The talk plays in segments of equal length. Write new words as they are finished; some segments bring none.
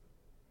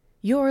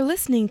You're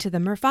listening to the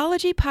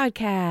Murphology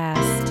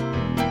Podcast.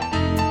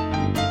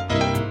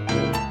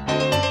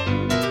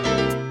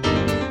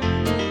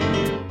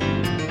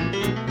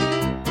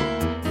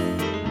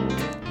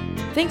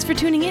 Thanks for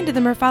tuning in to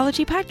the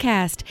Murphology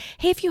Podcast.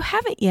 Hey, if you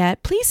haven't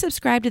yet, please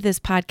subscribe to this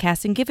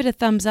podcast and give it a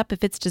thumbs up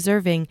if it's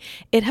deserving.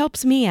 It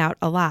helps me out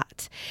a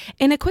lot.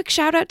 And a quick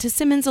shout out to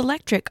Simmons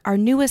Electric, our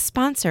newest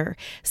sponsor.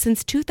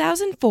 Since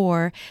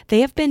 2004,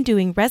 they have been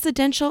doing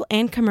residential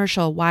and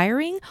commercial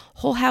wiring,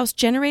 whole house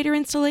generator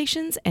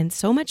installations, and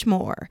so much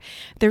more.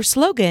 Their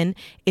slogan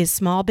is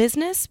small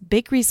business,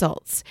 big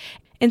results.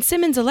 And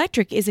Simmons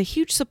Electric is a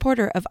huge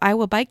supporter of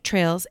Iowa Bike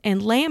Trails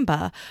and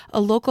Lamba,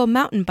 a local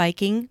mountain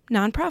biking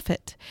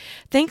nonprofit.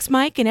 Thanks,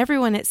 Mike, and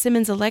everyone at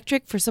Simmons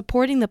Electric for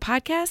supporting the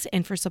podcast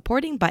and for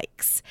supporting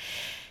bikes.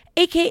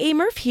 AKA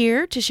Murph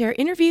here to share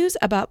interviews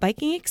about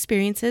biking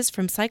experiences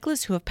from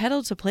cyclists who have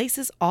pedaled to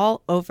places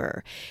all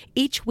over.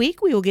 Each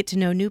week, we will get to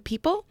know new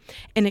people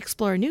and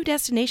explore new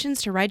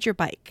destinations to ride your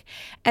bike.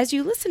 As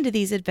you listen to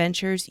these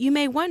adventures, you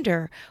may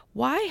wonder,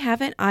 why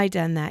haven't I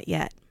done that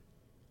yet?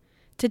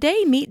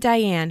 Today, meet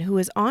Diane, who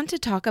is on to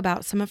talk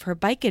about some of her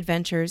bike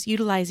adventures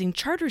utilizing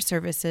charter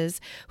services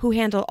who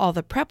handle all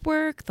the prep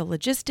work, the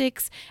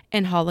logistics,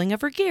 and hauling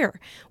of her gear.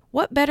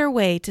 What better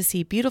way to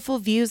see beautiful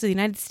views of the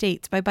United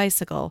States by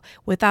bicycle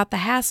without the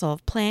hassle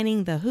of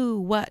planning the who,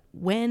 what,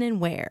 when,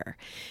 and where?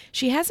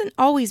 She hasn't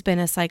always been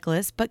a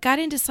cyclist, but got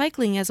into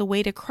cycling as a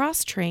way to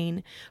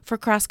cross-train for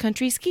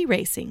cross-country ski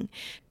racing.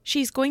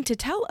 She's going to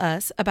tell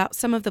us about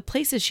some of the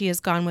places she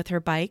has gone with her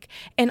bike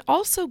and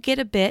also get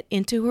a bit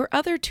into her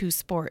other two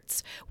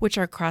sports, which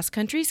are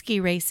cross-country ski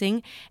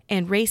racing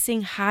and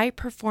racing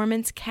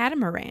high-performance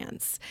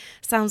catamarans.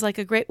 Sounds like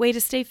a great way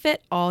to stay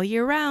fit all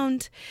year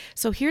round.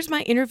 So here's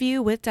my interview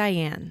with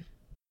Diane.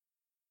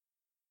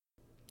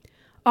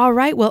 All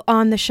right, well,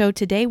 on the show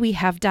today we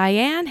have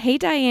Diane. Hey,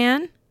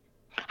 Diane.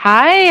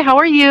 Hi, how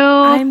are you?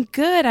 I'm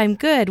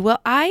good. Well,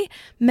 I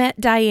met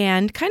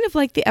Diane kind of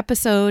like the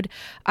episode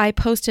I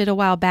posted a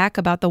while back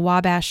about the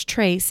Wabash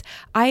Trace.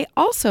 I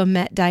also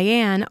met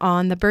Diane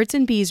on the Birds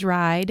and Bees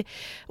ride,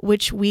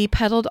 which we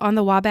pedaled on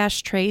the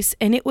Wabash Trace,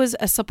 and it was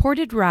a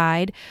supported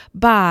ride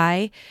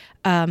by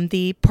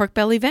the Pork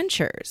Belly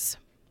Ventures.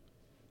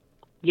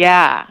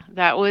 Yeah,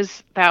 that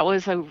was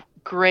a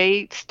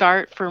great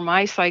start for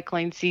my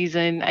cycling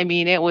season. I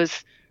mean, it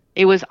was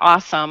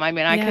awesome. I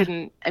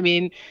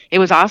mean, it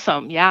was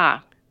awesome.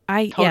 Yeah,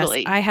 totally.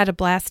 Yes, I had a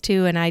blast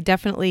too, and I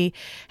definitely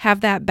have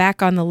that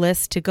back on the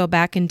list to go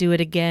back and do it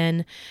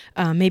again.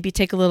 Maybe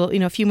take a little,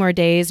 a few more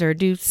days or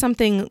do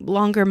something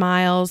longer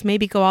miles,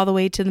 maybe go all the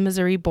way to the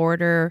Missouri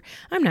border.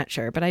 I'm not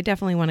sure, but I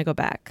definitely want to go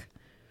back.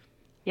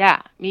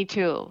 Yeah, me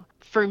too.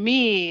 For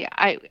me,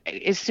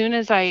 as soon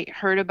as I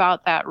heard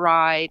about that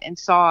ride and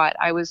saw it,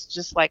 I was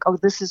just like, oh,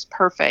 this is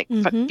perfect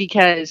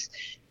because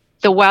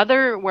the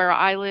weather where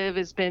I live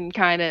has been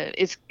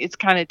it's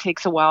kind of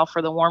takes a while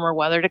for the warmer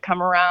weather to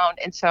come around.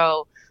 And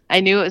so I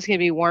knew it was going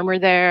to be warmer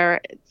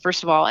there,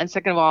 first of all. And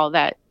second of all,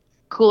 that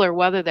cooler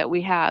weather that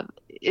we have,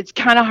 it's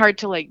kind of hard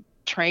to like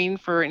train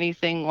for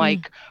anything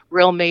like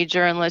real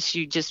major unless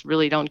you just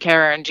really don't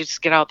care and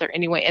just get out there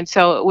anyway. And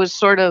so it was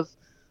sort of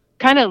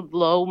kind of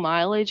low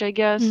mileage, I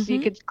guess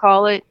you could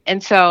call it.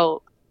 And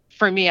so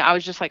for me, I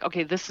was just like,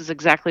 okay, this is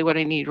exactly what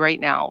I need right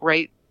now.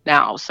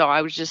 So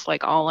I was just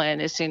like all in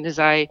as soon as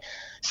I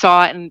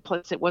saw it, and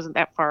plus it wasn't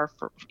that far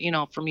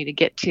for me to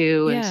get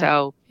to. Yeah, and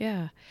so,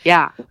 yeah,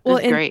 it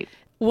was great.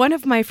 One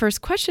of my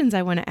first questions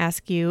I want to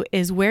ask you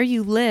is where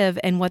you live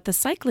and what the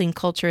cycling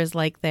culture is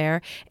like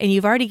there. And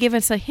you've already given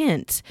us a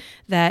hint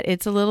that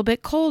it's a little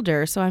bit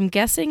colder. So I'm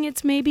guessing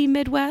it's maybe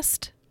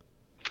Midwest.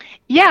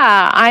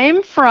 Yeah,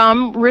 I'm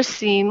from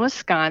Racine,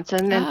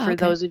 Wisconsin. And for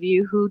those of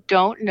you who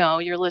don't know,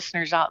 your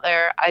listeners out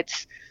there,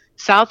 it's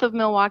south of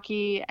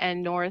Milwaukee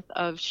and north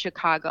of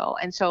Chicago.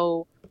 And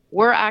so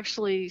we're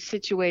actually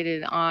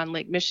situated on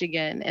Lake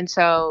Michigan. And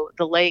so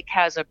the lake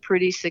has a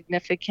pretty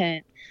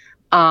significant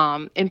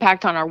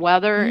impact on our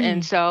weather.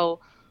 And so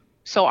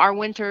our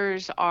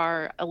winters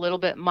are a little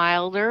bit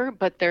milder,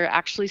 but they're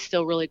actually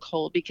still really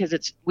cold because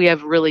we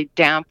have really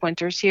damp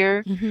winters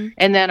here.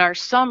 And then our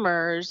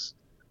summers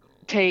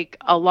take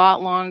a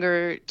lot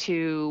longer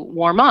to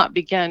warm up,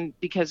 again,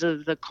 because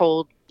of the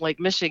cold Lake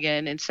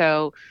Michigan. And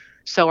so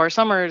our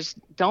summers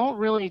don't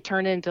really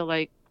turn into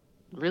like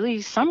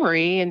really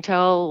summery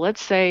until,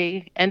 let's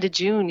say, end of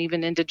June,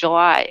 even into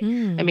July.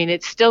 I mean,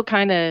 it's still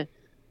kind of,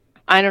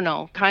 I don't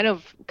know, kind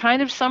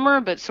of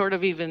summer, but sort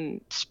of even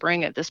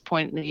spring at this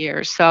point in the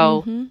year.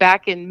 So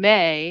back in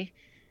May,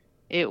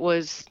 it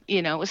was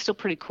still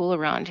pretty cool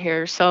around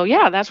here. So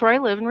yeah, that's where I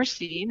live in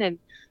Racine. And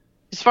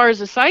as far as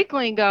the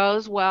cycling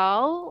goes,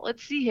 well,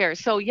 let's see here.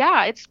 So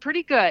yeah, it's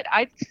pretty good.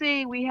 I'd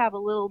say we have a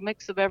little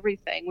mix of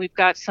everything. We've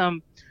got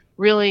some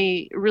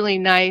really, really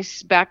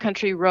nice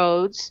backcountry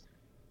roads.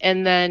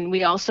 And then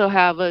we also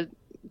have a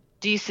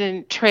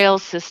decent trail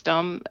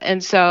system.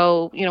 And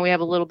so, we have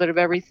a little bit of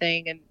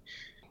everything. And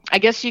I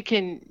guess you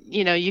can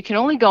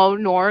only go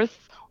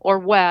north or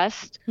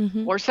west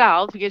or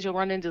south because you'll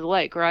run into the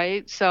lake,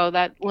 right? So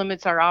that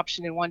limits our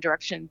option in one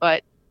direction.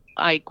 But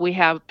like we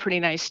have a pretty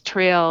nice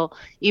trail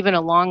even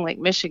along Lake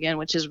Michigan,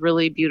 which is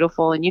really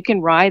beautiful, and you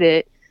can ride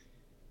it,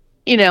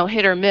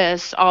 hit or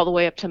miss all the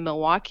way up to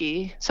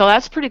Milwaukee. So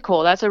that's pretty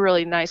cool. That's a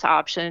really nice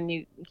option.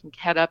 You can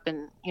head up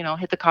and,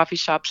 hit the coffee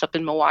shops up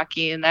in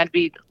Milwaukee, and that'd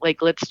be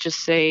like, let's just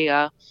say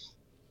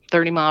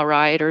 30-mile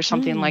ride or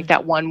something like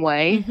that one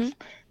way,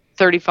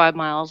 35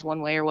 miles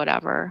one way or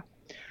whatever.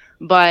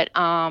 But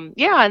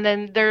yeah, and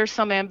then there's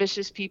some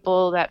ambitious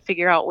people that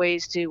figure out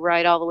ways to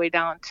ride all the way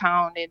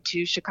downtown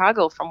into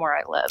Chicago from where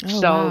I live.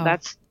 Oh, so wow.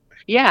 that's,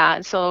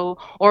 yeah. So,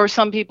 or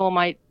some people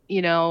might,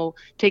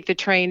 take the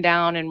train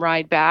down and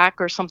ride back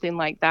or something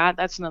like that.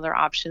 That's another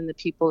option that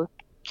people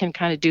can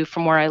kind of do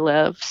from where I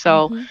live.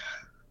 So,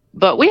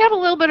 but we have a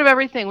little bit of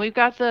everything. We've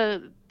got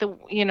the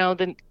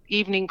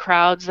evening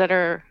crowds that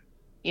are,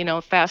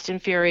 fast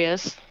and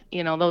furious,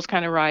 those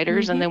kind of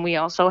riders. And then we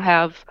also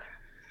have,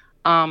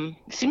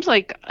 seems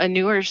like a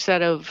newer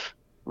set of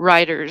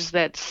riders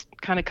that's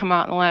kind of come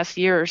out in the last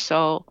year or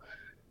so.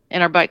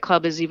 And our bike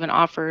club has even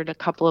offered a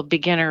couple of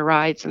beginner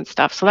rides and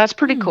stuff. So that's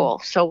pretty cool.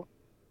 So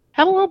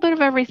have a little bit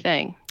of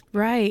everything.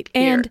 Right.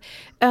 Here.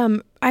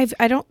 And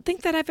I don't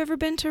think that I've ever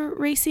been to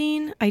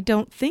Racine. I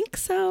don't think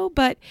so.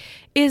 But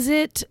is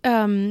it,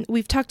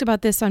 we've talked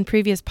about this on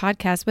previous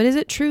podcasts, but is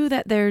it true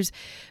that there's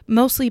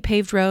mostly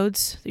paved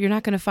roads? You're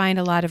not going to find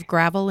a lot of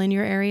gravel in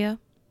your area?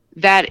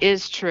 That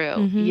is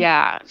true.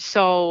 Yeah.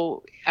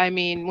 So, I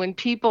mean, when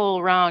people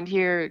around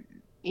here,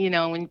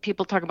 when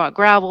people talk about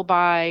gravel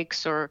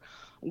bikes or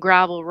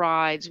gravel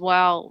rides,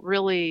 well,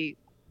 really,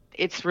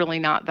 it's really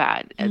not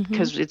that,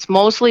 because it's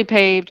mostly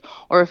paved,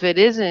 or if it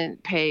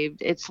isn't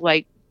paved, it's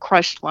like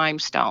crushed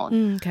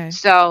limestone. Okay.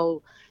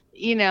 So,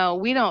 we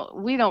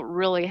don't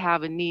really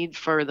have a need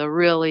for the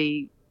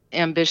really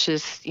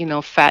ambitious,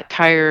 fat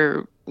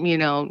tire,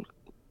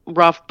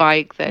 rough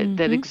bike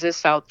that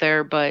exists out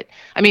there. But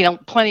I mean,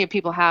 plenty of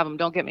people have them,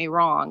 don't get me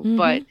wrong,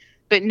 but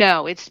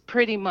no, it's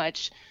pretty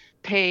much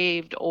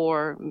paved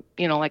or,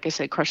 like I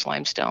said, crushed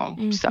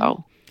limestone.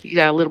 So you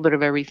got a little bit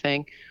of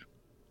everything.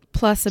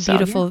 Plus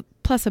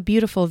a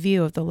beautiful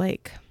view of the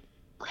lake.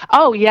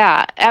 Oh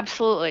yeah,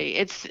 absolutely.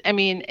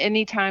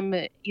 Anytime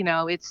that,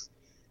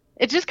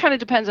 it just kind of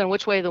depends on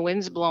which way the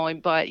wind's blowing,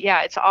 but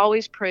yeah, it's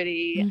always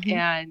pretty.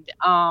 And,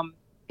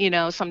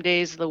 some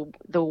days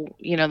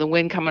the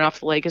wind coming off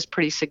the lake is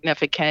pretty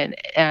significant,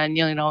 and,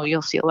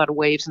 you'll see a lot of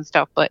waves and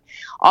stuff, but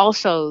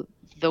also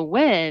the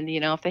wind,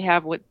 if they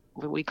have what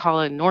we call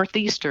a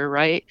northeaster,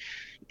 right?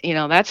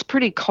 That's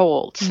pretty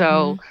cold.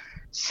 So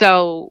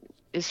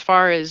as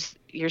far as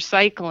your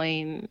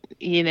cycling,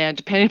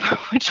 depending on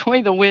which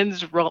way the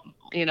wind's,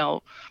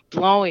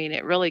 blowing,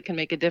 it really can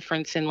make a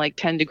difference in like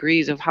 10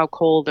 degrees of how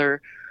cold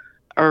or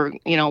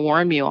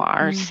warm you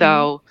are.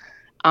 So,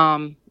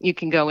 you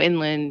can go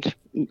inland,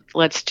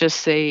 let's just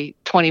say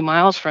 20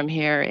 miles from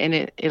here, and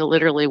it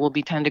literally will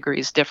be 10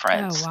 degrees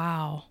difference. Oh,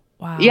 wow.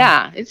 Wow.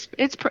 Yeah.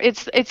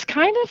 It's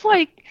kind of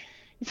like,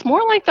 it's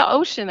more like the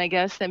ocean, I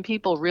guess, than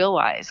people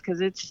realize.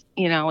 'Cause it's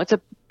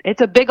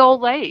a big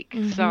old lake.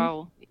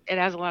 So it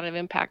has a lot of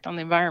impact on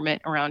the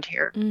environment around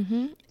here.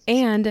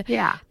 And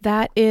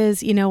that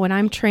is, when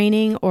I'm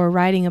training or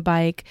riding a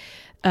bike,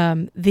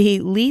 the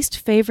least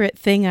favorite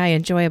thing I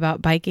enjoy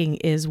about biking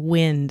is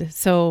wind.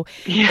 So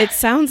it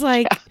sounds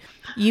like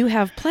you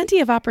have plenty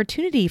of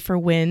opportunity for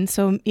wind.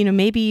 So,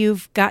 maybe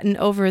you've gotten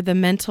over the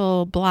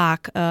mental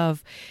block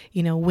of,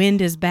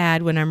 wind is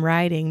bad when I'm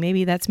riding.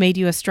 Maybe that's made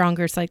you a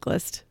stronger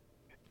cyclist.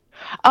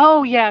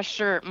 Oh yeah,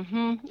 sure.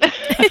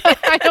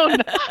 I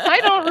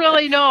don't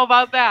really know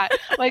about that.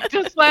 Like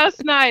just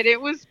last night, it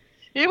was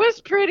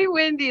pretty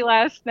windy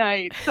last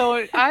night.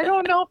 So I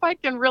don't know if I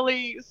can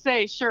really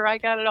say, sure, I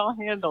got it all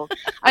handled.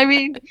 I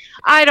mean,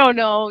 I don't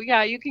know.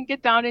 Yeah, you can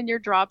get down in your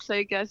drops,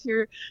 I guess,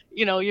 your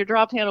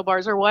drop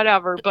handlebars or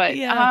whatever. But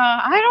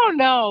I don't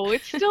know.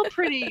 It's still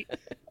pretty,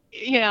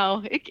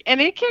 and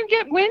it can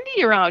get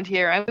windy around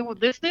here. I mean,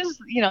 this is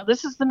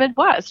the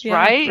Midwest,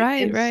 right?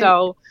 Right.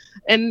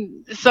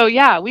 So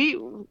yeah,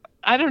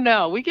 I don't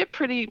know. We get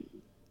a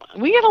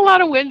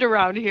lot of wind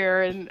around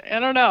here, and I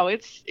don't know.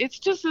 It's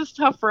just as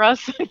tough for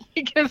us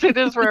because it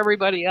is for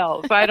everybody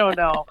else. I don't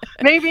know.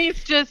 Maybe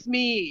it's just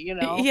me,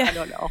 I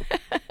don't know.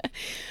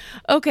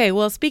 Okay,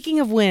 well, speaking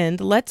of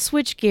wind, let's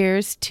switch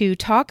gears to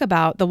talk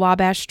about the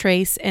Wabash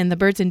Trace and the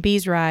Birds and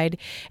Bees ride.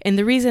 And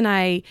the reason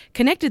I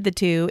connected the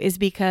two is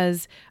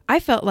because I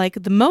felt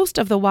like the most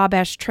of the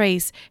Wabash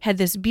Trace had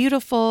this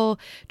beautiful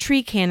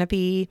tree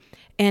canopy,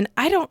 and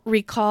I don't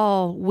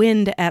recall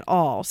wind at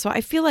all. So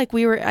I feel like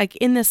we were like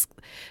in this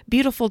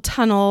beautiful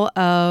tunnel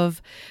of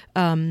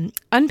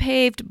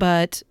unpaved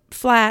but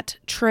flat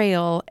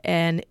trail,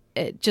 and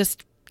it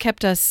just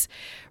kept us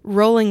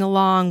rolling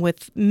along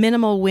with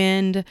minimal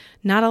wind,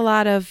 not a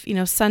lot of,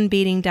 sun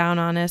beating down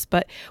on us.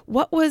 But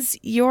what was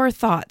your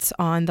thoughts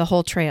on the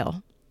whole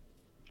trail?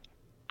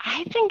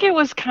 I think it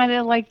was kind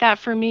of like that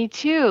for me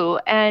too.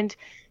 And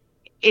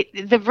at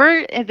the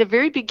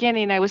very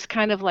beginning, I was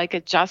kind of like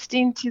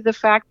adjusting to the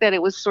fact that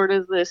it was sort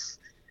of this,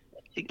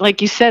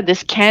 like you said,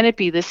 this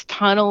canopy, this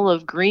tunnel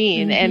of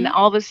green. Mm-hmm. And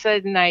all of a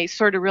sudden I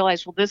sort of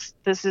realized, well, this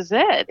is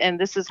it. And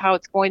this is how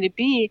it's going to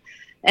be.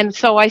 And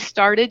so I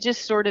started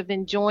just sort of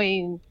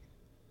enjoying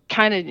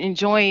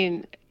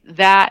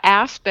that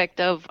aspect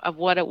of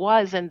what it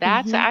was. And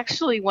that's Mm-hmm.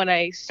 actually when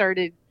I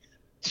started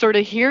sort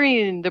of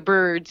hearing the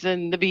birds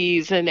and the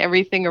bees and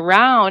everything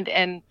around.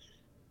 And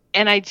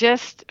I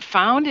just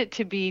found it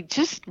to be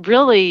just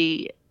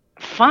really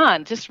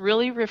fun, just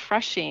really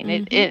refreshing.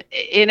 Mm-hmm.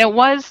 It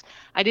was,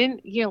 I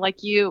didn't,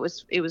 like you,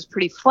 it was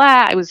pretty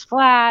flat. It was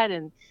flat,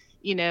 and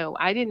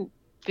I didn't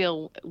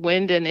feel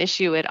wind an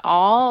issue at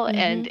all. Mm-hmm.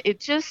 And it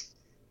just,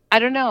 I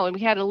don't know. And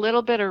we had a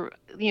little bit of,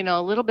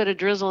 a little bit of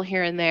drizzle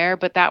here and there,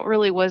 but that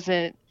really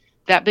wasn't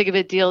that big of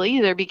a deal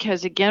either,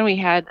 because again, we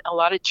had a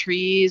lot of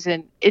trees,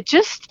 and it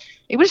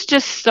was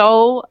just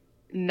so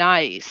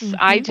nice. Mm-hmm.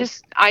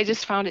 I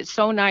just found it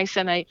so nice,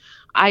 and I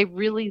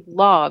really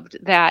loved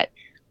that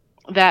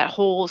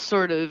whole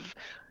sort of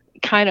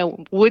kind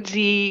of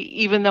woodsy,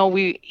 even though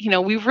we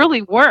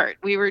really weren't.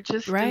 We were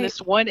just in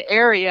this one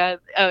area,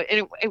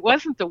 and it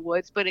wasn't the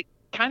woods, but it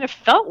kind of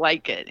felt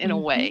like it in a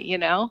way,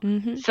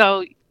 Mm-hmm.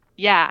 So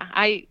yeah,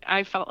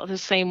 I felt the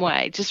same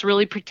way, just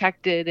really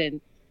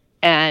protected,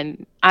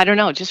 and I don't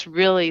know, just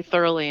really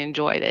thoroughly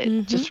enjoyed it.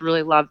 Mm-hmm. Just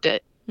really loved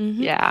it.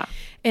 Mm-hmm. Yeah.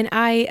 And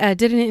I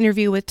did an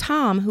interview with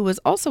Tom, who was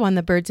also on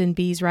the Birds and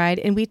Bees ride,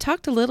 and we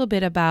talked a little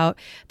bit about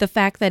the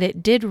fact that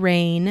it did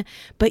rain,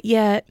 but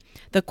yet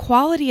the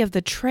quality of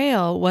the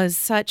trail was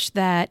such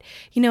that,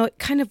 it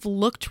kind of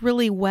looked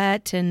really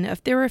wet, and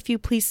if there were a few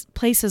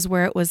places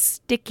where it was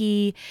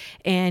sticky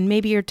and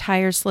maybe your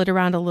tires slid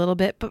around a little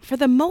bit, but for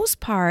the most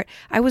part,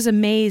 I was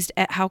amazed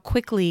at how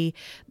quickly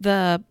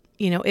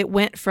it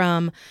went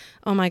from,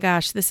 oh my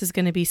gosh, this is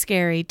going to be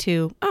scary,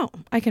 to, oh,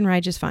 I can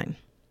ride just fine.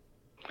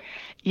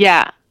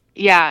 Yeah.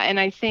 Yeah. And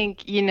I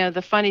think,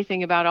 the funny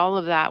thing about all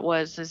of that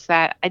is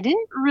that I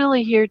didn't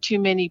really hear too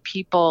many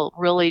people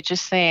really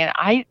just saying,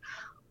 I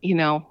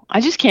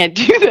just can't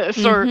do this,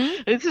 Mm-hmm.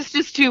 or this is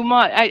just too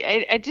much.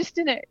 I just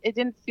it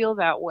didn't feel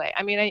that way.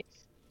 I mean,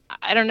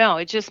 I don't know.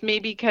 It just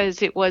maybe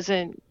because it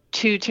wasn't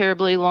too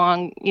terribly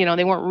long,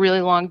 they weren't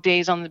really long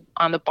days on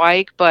the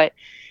bike, but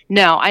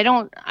no, I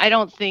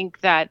don't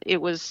think that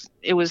it was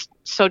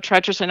so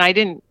treacherous. And I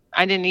didn't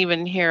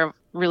even hear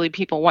really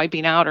people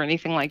wiping out or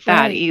anything like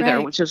that either,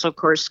 right. which is of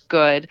course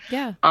good.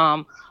 Yeah.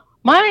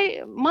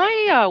 My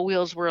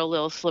wheels were a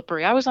little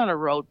slippery. I was on a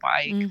road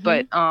bike,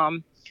 Mm-hmm.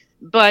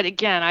 but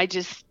again,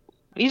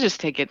 you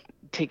just take it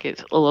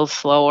a little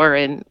slower,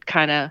 and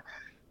kind of,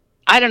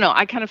 I don't know,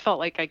 I kind of felt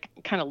like I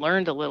kind of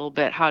learned a little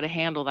bit how to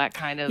handle that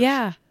kind of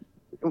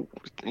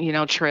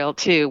trail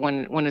too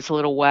when it's a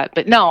little wet.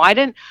 But no, I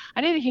didn't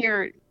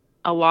hear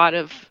a lot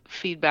of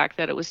feedback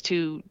that it was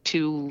too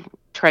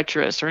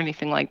treacherous or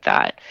anything like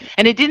that,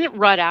 and it didn't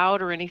rut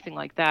out or anything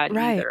like that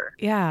either.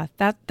 Yeah,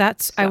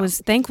 that's I was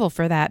thankful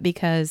for that,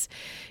 because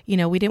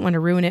we didn't want to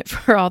ruin it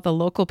for all the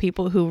local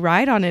people who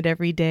ride on it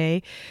every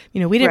day.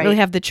 We didn't really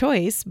have the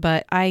choice,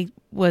 but I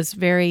was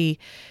very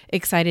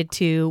excited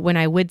to, when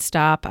I would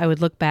stop, I would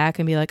look back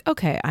and be like,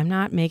 okay, I'm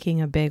not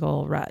making a big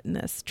old rut in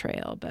this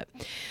trail. But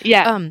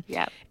yeah.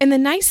 And the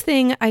nice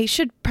thing, I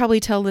should probably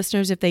tell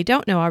listeners if they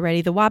don't know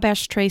already, the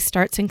Wabash Trace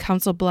starts in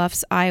Council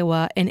Bluffs,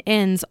 Iowa, and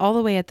ends all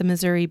the way at the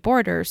Missouri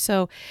border.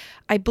 So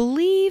I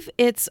believe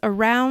it's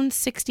around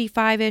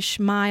 65-ish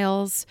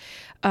miles,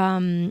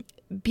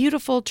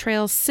 beautiful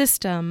trail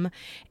system,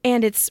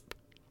 and it's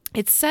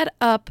set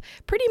up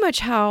pretty much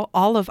how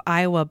all of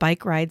Iowa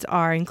bike rides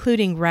are,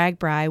 including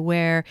RAGBRAI,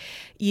 where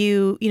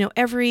you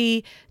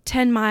every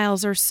 10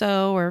 miles or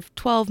so, or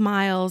 12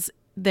 miles,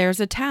 there's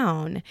a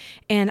town.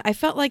 And I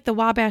felt like the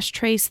Wabash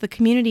Trace, the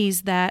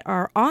communities that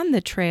are on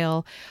the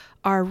trail,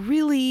 are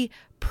really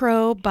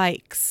pro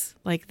bikes.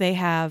 Like, they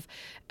have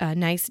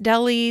nice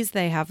delis,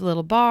 they have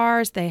little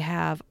bars, they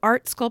have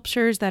art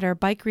sculptures that are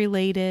bike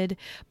related.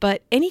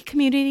 But any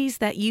communities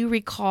that you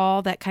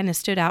recall that kind of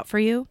stood out for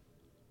you?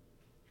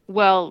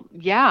 Well,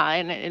 yeah,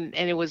 and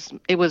it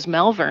was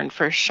Melbourne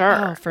for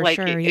sure. Oh, for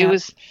sure. Yeah.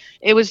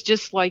 It was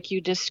just like you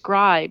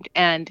described,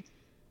 and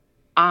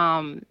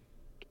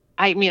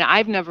I mean,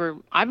 I've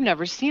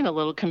never seen a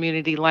little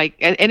community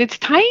and it's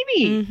tiny.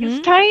 Mm-hmm.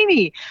 It's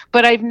tiny,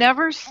 but I've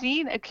never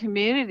seen a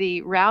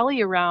community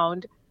rally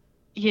around,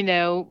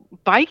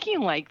 biking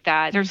like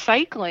that, or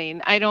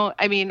cycling.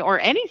 Or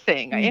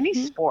anything, any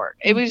sport.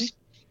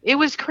 It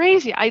was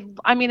crazy.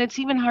 I mean, it's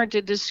even hard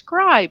to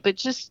describe,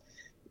 but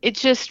it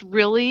just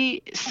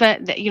really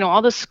sent,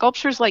 all the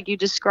sculptures like you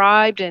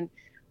described, and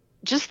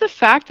just the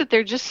fact that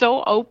they're just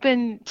so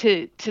open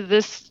to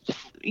this,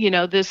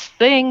 this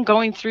thing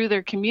going through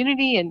their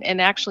community,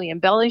 and actually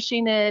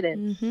embellishing it,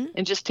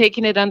 and just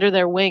taking it under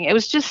their wing. It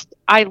was just,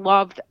 I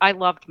loved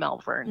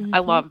Melbourne. Mm-hmm. I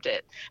loved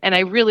it. And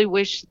I really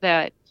wish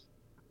that,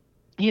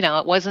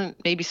 it wasn't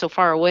maybe so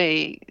far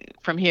away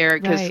from here,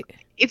 because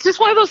it's just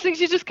one of those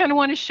things you just kind of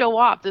want to show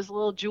off, this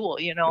little jewel,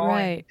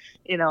 Right.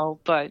 And,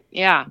 but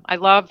yeah, I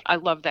loved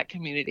that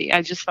community.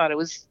 I just thought it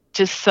was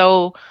just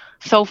so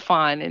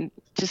fun. And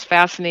just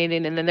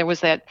fascinating. And then there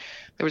was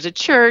a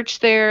church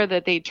there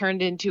that they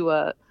turned into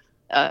a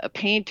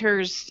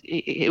painter's.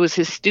 It was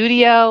his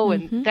studio,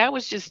 and Mm-hmm. that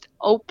was just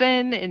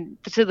open and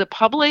to the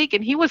public,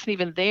 and he wasn't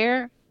even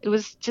there. It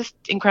was just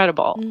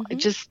incredible. I Mm-hmm.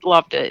 just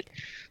loved it.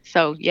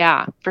 So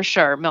yeah, for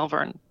sure,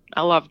 Melbourne.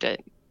 I loved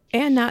it.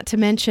 And not to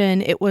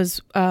mention, it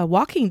was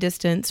walking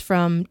distance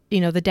from,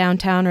 the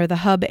downtown or the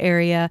hub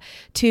area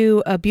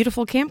to a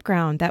beautiful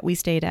campground that we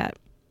stayed at.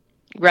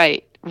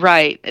 Right,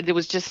 right. It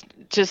was just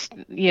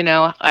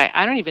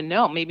I don't even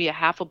know, maybe a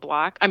half a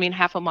block. I mean,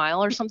 half a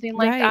mile or something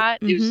like Right.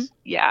 that. It Mm-hmm. was,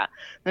 yeah.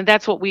 And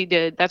that's what we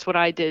did. That's what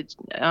I did.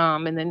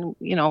 And then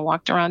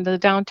walked around to the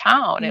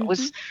downtown.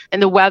 Mm-hmm.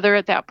 And the weather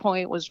at that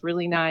point was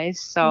really nice.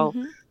 So,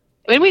 Mm-hmm.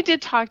 and we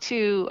did talk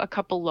to a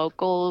couple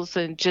locals,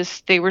 and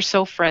just they were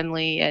so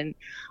friendly, and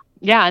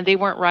yeah, and they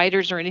weren't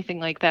riders or anything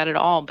like that at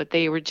all, but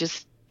they were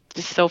just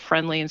so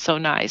friendly and so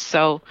nice.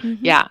 So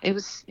Mm-hmm. yeah, it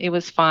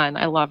was fun.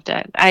 I loved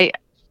it.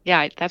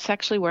 Yeah, that's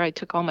actually where I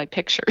took all my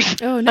pictures.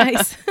 Oh,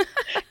 nice.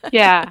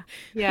 Yeah,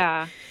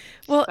 yeah.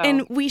 Well, So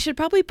and we should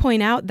probably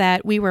point out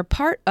that we were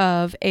part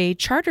of a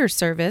charter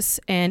service,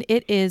 and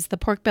it is the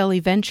Pork Belly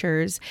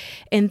Ventures,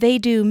 and they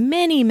do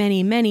many,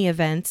 many, many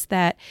events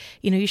that,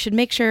 you should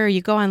make sure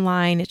you go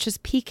online. It's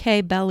just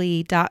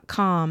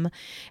pkbelly.com.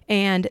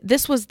 And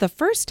this was the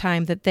first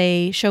time that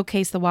they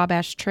showcased the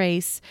Wabash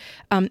Trace.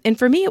 And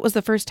for me, it was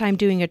the first time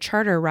doing a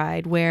charter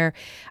ride where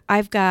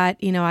I've got,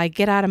 I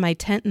get out of my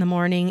tent in the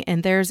morning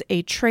and there's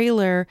a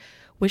trailer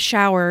with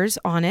showers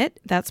on it.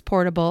 That's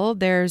portable.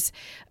 There's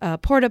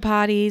porta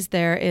potties.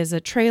 There is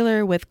a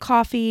trailer with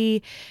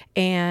coffee.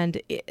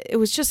 And it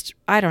was just,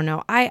 I don't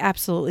know. I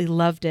absolutely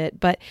loved it.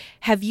 But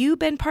have you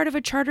been part of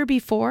a charter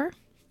before?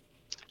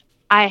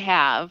 I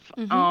have.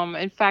 Mm-hmm.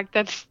 In fact,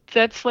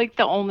 that's like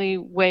the only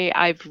way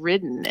I've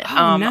ridden Oh,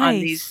 on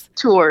these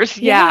nice. tours.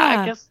 Yeah, I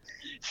Yeah. guess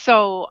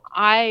so.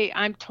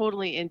 I'm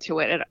totally into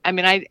it. I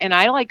mean,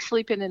 I like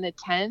sleeping in a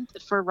tent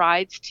for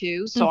rides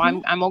too, so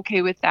Mm-hmm. I'm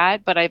okay with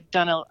that. But I've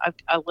done a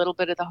little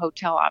bit of the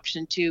hotel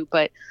option too.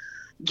 But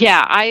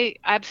yeah, I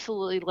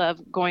absolutely love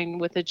going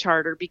with a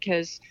charter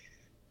because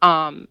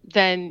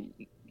then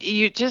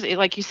you just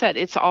like you said,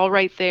 it's all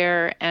right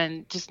there,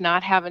 and just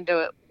not having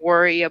to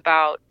worry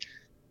about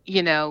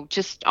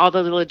just all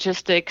the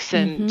logistics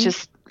and Mm-hmm.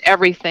 just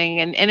everything.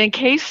 And in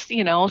case,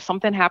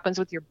 something happens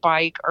with your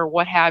bike or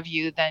what have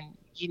you, then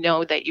you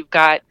know that you've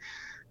got,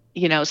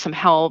 some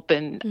help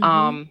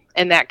Mm-hmm.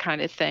 and that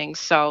kind of thing.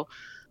 So,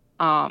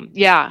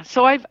 yeah,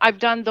 so I've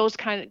done those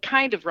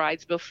kind of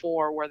rides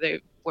before where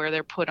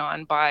they're put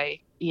on by,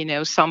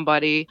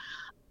 somebody.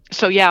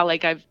 So yeah,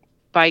 like I've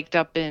biked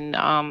up in,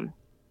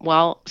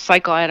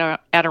 Cycle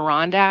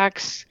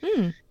Adirondacks,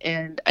 Mm.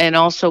 and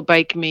also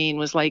Bike Maine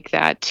was like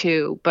that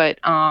too. But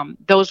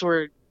those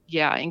were,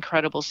 yeah,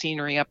 incredible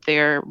scenery up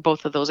there,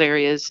 both of those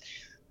areas.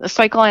 The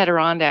Cycle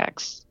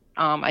Adirondacks,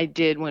 I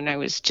did when I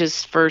was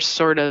just first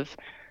sort of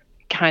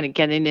kind of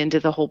getting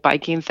into the whole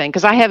biking thing,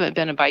 because I haven't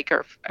been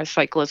a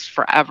cyclist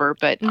forever.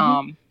 But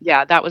Mm-hmm.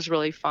 yeah, that was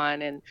really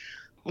fun. And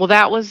well,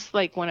 that was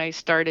like when I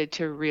started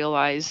to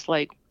realize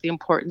like the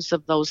importance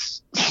of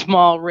those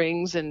small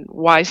rings and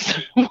why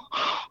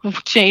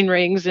chain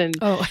rings, and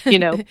Oh. you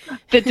know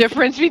the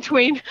difference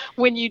between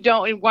when you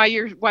don't, and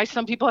why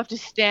some people have to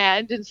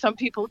stand and some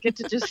people get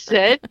to just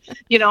sit.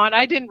 And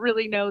I didn't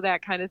really know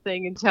that kind of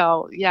thing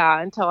until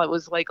it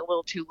was like a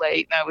little too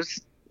late, and I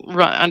was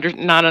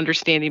not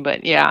understanding.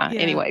 But yeah, Yeah.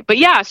 anyway, but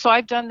yeah, so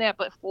I've done that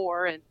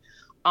before. And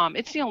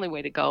it's the only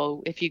way to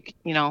go if you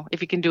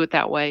can do it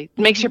that way.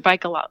 It makes Mm-hmm. your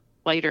bike a lot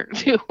lighter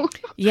too.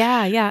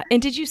 Yeah, yeah.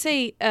 And did you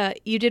say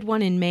you did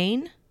one in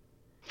Maine?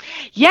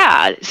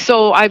 Yeah,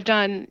 so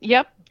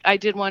yep, I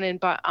did one in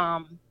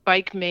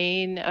Bike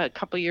Maine a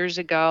couple years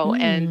ago,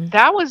 and Mm.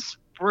 that was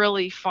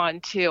really fun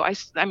too.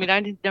 I mean, I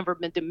had never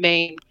been to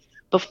Maine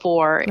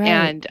before, Right.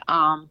 and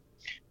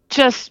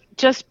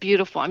just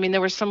beautiful. I mean,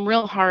 there were some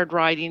real hard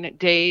riding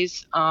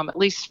days, at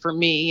least for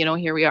me.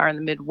 Here we are in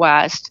the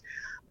Midwest.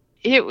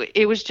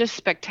 It was just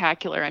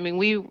spectacular. I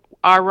mean,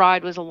 our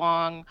ride was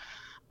along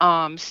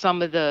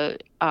some of the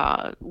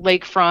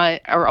lakefront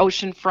or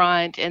ocean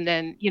front, and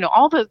then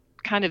all the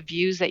kind of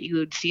views that you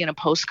would see in a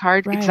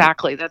postcard. Right.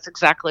 Exactly, that's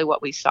exactly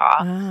what we saw.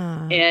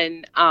 Ah.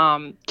 And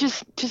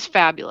just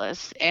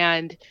fabulous.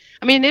 And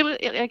I mean,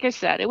 like I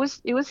said, it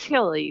was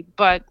hilly,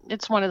 but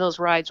it's one of those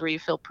rides where you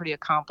feel pretty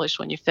accomplished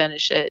when you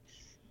finish it.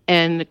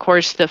 And of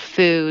course, the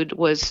food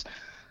was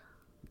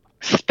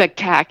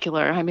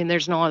spectacular. I mean,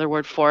 there's no other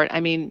word for it. I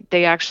mean,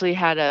 they actually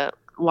had a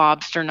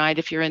lobster night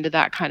if you're into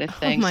that kind of Oh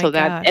thing. my So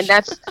gosh.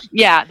 that's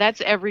yeah,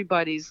 that's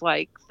everybody's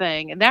like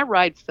thing. And that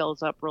ride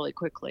fills up really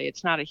quickly.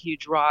 It's not a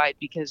huge ride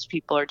because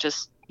people are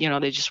just,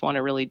 they just want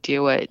to really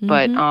do it.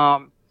 But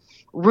Mm-hmm.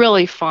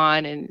 really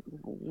fun and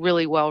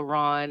really well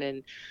run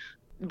and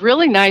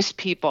really nice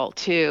people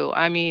too.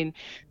 I mean,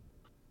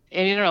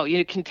 and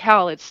you can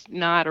tell it's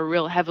not a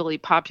real heavily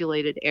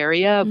populated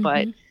area,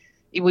 but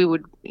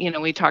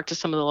Mm-hmm. we talked to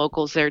some of the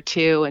locals there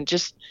too, and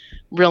just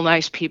real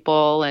nice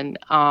people, and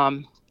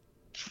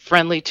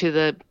friendly to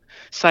the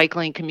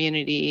cycling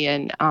community.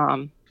 And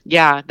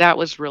yeah, that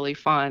was really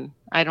fun.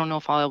 I don't know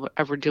if I'll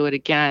ever do it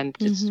again.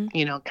 Just,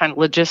 kind of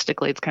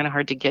logistically, it's kind of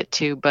hard to get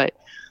to, but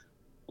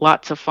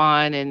lots of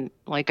fun. And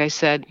like I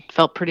said,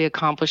 felt pretty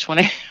accomplished when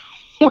I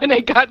when I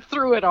got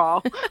through it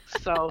all.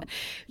 So,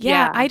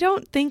 Yeah, yeah.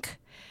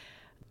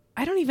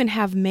 I don't even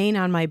have Maine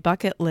on my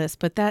bucket list,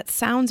 but that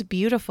sounds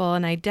beautiful.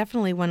 And I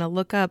definitely want to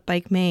look up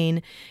Bike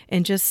Maine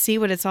and just see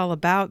what it's all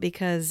about,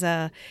 because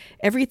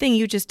everything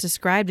you just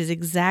described is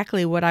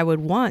exactly what I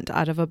would want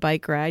out of a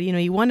bike ride.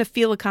 You want to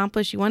feel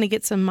accomplished, you want to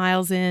get some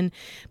miles in,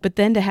 but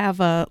then to have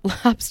a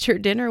lobster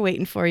dinner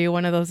waiting for you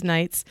one of those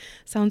nights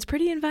sounds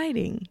pretty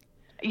inviting.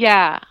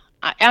 Yeah,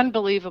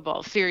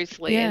 unbelievable,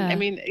 seriously. And I Yeah.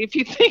 mean, if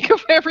you think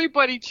of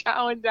everybody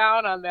chowing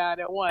down on that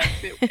at once,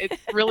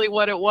 it's really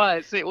what it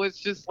was. It was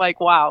just like,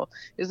 wow,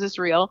 is this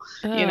real?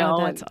 Oh,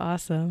 that's And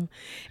awesome.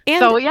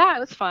 so, And yeah, it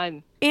was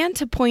fun. And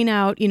to point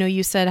out,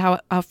 you said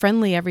how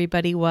friendly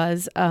everybody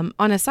was. On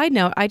a side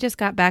note, I just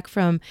got back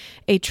from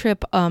a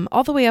trip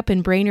all the way up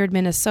in Brainerd,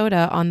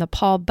 Minnesota on the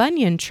Paul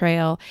Bunyan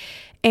Trail.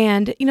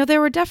 And,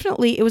 there were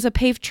definitely, it was a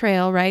paved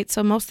trail, right?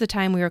 So most of the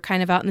time we were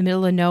kind of out in the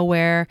middle of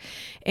nowhere.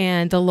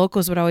 And the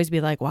locals would always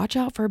be like, watch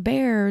out for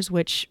bears,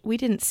 which we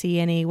didn't see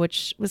any,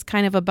 which was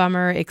kind of a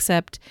bummer,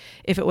 except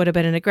if it would have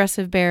been an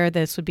aggressive bear,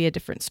 this would be a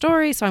different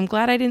story. So I'm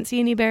glad I didn't see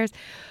any bears.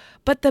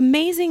 But the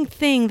amazing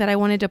thing that I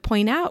wanted to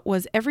point out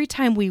was every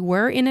time we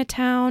were in a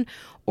town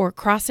or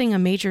crossing a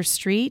major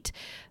street,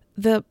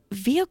 the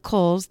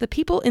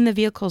people in the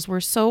vehicles were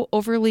so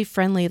overly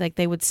friendly. Like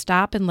they would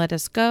stop and let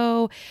us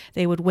go.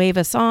 They would wave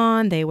us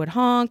on. They would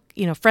honk,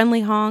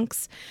 friendly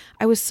honks.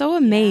 I was so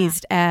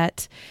amazed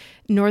at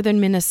northern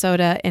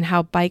Minnesota and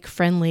how bike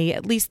friendly,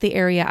 at least the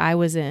area I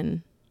was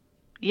in.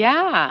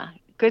 Yeah,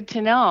 good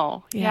to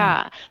know. Yeah.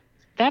 Yeah.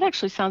 That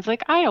actually sounds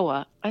like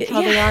Iowa. That's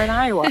how they Yeah. are in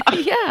Iowa.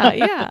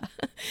 Yeah.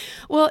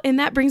 Well, and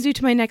that brings you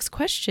to my next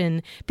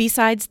question.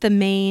 Besides the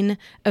main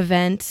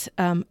event,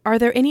 are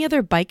there any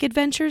other bike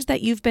adventures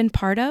that you've been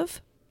part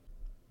of?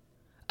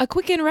 A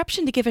quick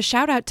interruption to give a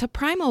shout out to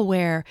Primal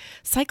Wear.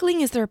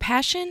 Cycling is their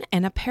passion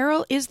and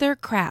apparel is their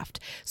craft.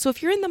 So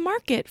if you're in the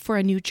market for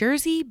a new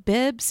jersey,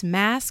 bibs,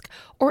 mask,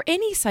 or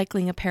any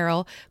cycling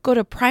apparel, go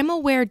to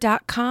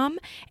primalwear.com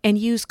and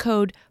use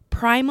code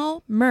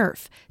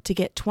PRIMALMURPH to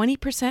get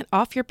 20%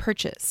 off your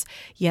purchase.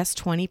 Yes,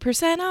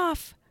 20%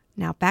 off.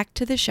 Now back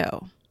to the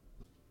show.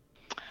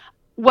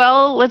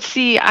 Well, let's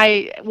see.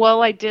 I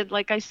did,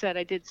 like I said,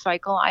 I did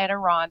cycle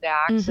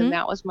Adirondacks, and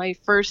that was my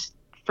first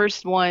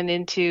one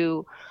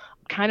into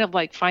kind of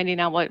like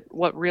finding out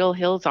what real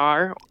hills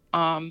are,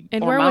 And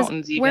or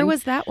mountains even. Where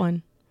was that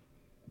one?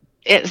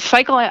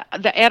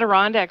 The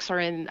Adirondacks are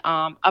in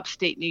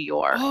upstate New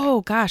York. Oh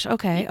gosh,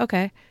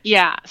 okay.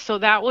 Yeah, so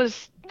that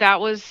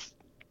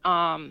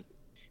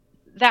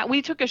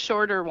we took a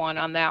shorter one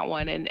on that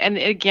one, and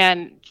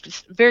again,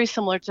 just very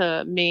similar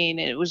to Maine.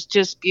 It was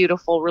just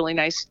beautiful, really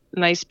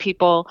nice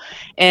people,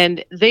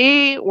 and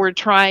they were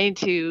trying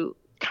to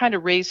kind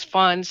of raise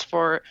funds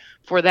for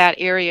that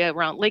area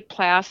around Lake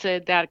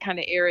Placid, that kind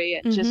of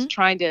area, and just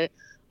trying to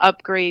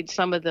upgrade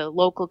some of the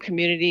local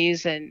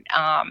communities, and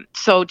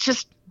so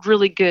just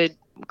really good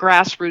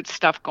grassroots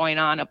stuff going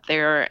on up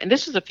there. And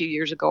this was a few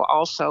years ago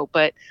also,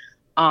 but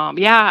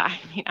yeah, I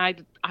mean,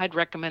 I'd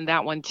recommend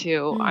that one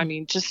too. I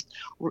mean, just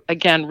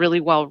again, really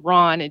well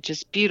run and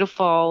just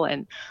beautiful,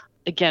 and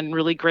again,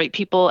 really great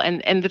people.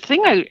 And the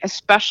thing I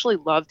especially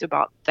loved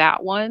about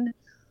that one,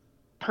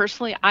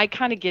 personally, I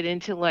kind of get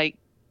into like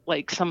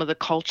some of the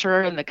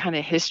culture and the kind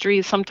of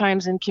history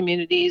sometimes in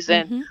communities,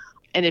 and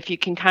if you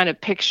can kind of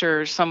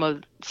picture some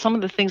of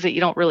the things that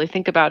you don't really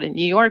think about in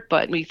New York,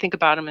 but when you think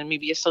about them and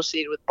maybe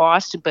associated with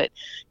Boston, but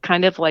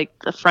kind of like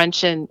the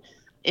French and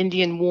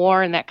Indian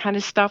War and that kind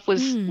of stuff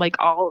was like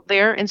all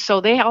there. And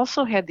so they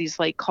also had these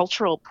like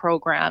cultural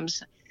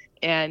programs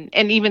and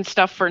even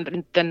stuff for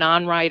the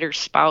non-rider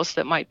spouse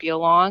that might be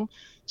along.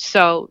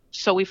 So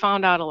we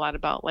found out a lot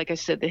about, like I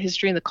said, the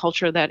history and the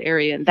culture of that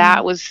area. And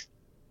that was,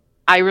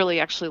 I really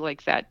actually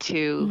like that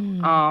too.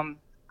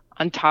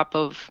 On top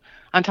of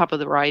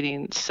the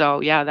riding. So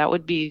yeah, that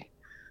would be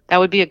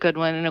a good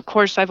one. And of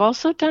course, I've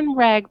also done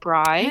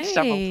RAGBRAI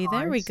several times.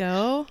 There we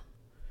go.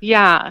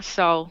 Yeah,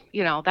 so,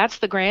 that's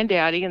the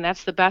granddaddy, and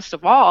that's the best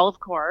of all, of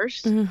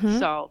course.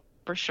 So,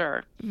 for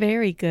sure.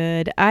 Very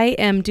good. I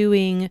am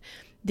doing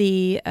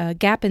the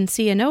Gap and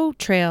C&O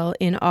Trail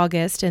in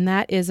August, and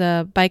that is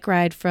a bike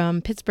ride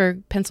from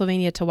Pittsburgh,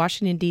 Pennsylvania to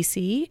Washington,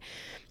 D.C.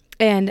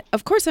 And,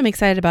 of course, I'm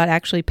excited about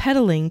actually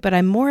pedaling, but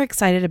I'm more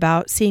excited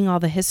about seeing all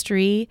the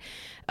history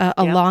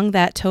along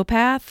that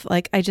towpath.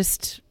 Like, I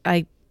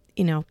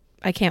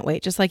can't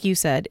wait. Just like you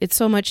said, it's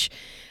so much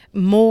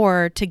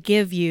more to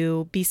give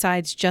you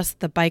besides just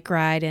the bike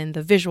ride and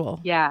the visual.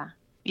 Yeah,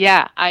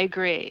 I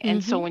agree.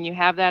 And so when you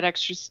have that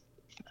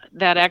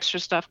extra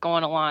stuff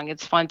going along,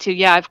 it's fun too.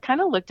 Yeah, I've kind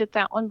of looked at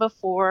that one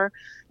before,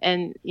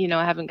 and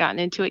I haven't gotten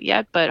into it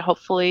yet, but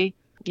hopefully,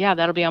 yeah,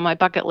 that'll be on my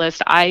bucket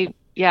list. I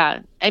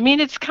mean,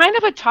 it's kind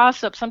of a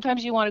toss up.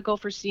 Sometimes you want to go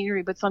for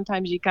scenery, but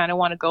sometimes you kind of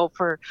want to go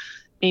for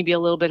maybe a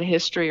little bit of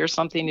history or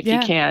something if you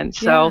can.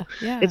 So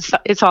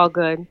it's all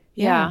good.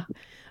 Yeah.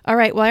 All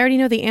right. Well, I already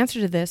know the answer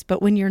to this,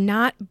 but when you're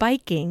not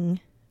biking,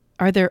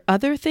 are there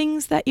other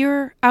things that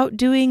you're out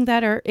doing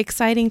that are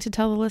exciting to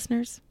tell the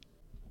listeners?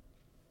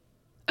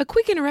 A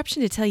quick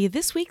interruption to tell you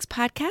this week's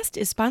podcast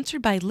is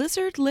sponsored by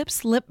Lizard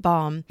Lips Lip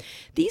Balm.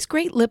 These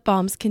great lip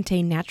balms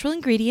contain natural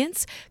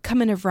ingredients,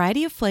 come in a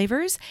variety of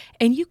flavors,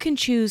 and you can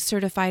choose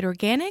certified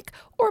organic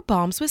or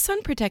balms with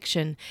sun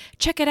protection.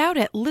 Check it out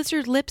at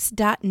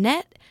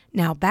lizardlips.net.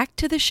 Now back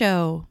to the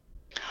show.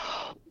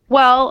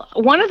 Well,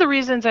 one of the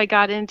reasons I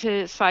got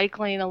into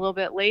cycling a little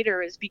bit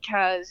later is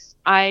because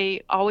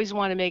I always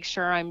want to make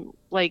sure I'm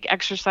like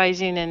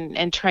exercising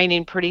and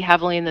training pretty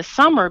heavily in the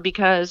summer,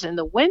 because in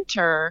the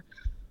winter,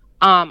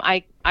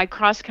 I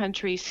cross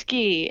country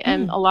ski,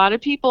 and a lot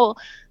of people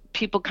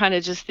kind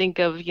of just think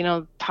of,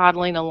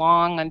 toddling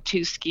along on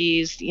two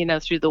skis,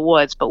 through the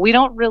woods, but we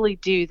don't really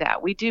do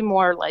that. We do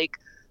more like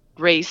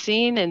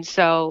racing. And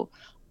so,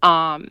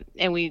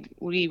 and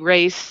we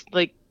race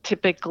like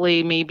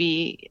typically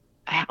maybe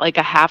like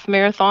a half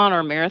marathon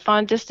or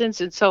marathon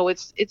distance. And so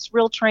it's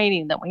real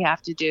training that we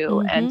have to do.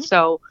 Mm-hmm. And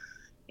so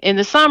in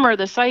the summer,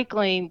 the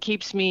cycling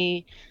keeps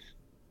me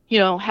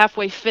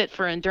halfway fit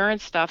for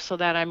endurance stuff, so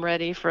that I'm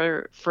ready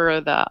for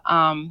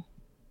the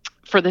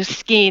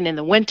skiing in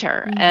the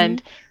winter. Mm-hmm.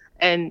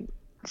 And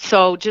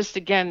so just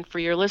again, for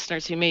your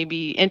listeners who may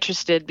be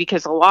interested,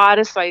 because a lot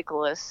of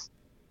cyclists,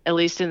 at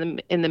least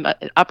in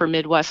the upper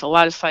Midwest, a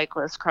lot of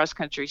cyclists cross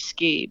country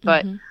ski,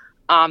 but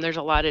there's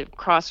a lot of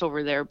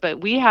crossover there. But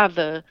we have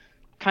the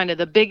kind of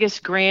the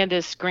biggest,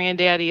 grandest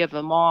granddaddy of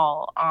them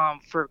all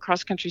for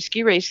cross country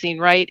ski racing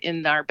right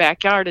in our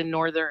backyard in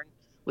northern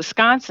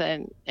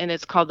Wisconsin, and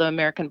it's called the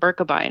American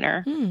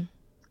Birkebeiner.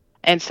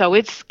 And so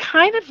it's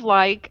kind of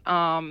like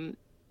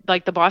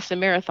the Boston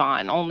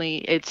Marathon, only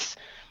it's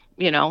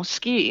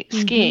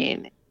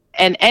skiing,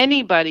 and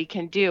anybody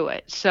can do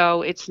it.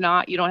 So it's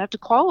not, you don't have to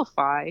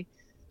qualify,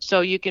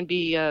 so you can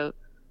be a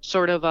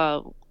sort of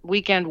a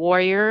weekend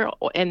warrior,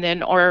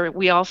 or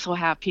we also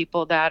have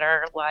people that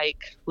are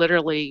like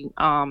literally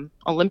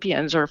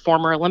Olympians or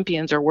former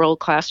Olympians or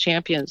world-class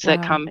champions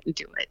that come and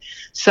do it.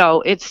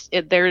 So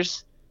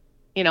there's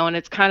and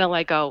it's kind of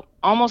like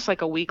almost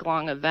like a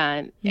week-long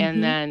event.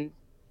 And then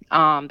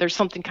there's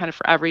something kind of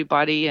for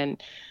everybody.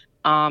 And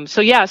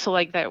so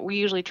like that, we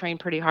usually train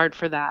pretty hard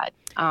for that.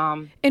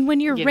 And when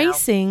you're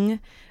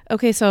racing,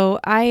 okay, so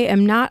I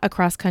am not a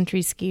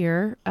cross-country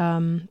skier,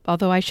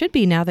 although I should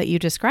be now that you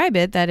describe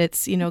it, that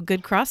it's,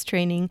 good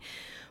cross-training.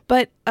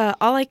 But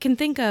all I can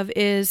think of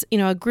is,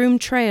 a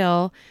groomed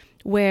trail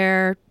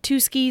where two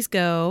skis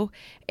go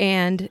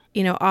and,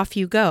 off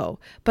you go.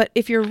 But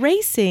if you're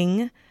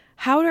racing,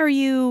 how are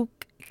you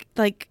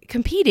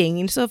competing?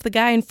 And so if the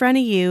guy in front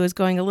of you is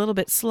going a little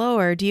bit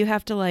slower, do you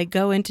have to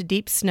go into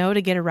deep snow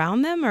to get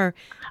around them, or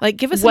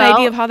give us an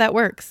idea of how that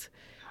works?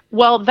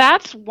 Well,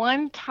 that's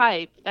one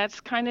type. That's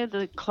kind of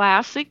the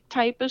classic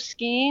type of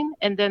skiing.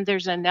 And then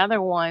there's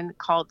another one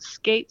called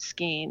skate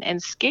skiing.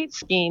 And skate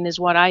skiing is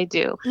what I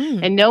do.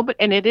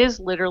 And it is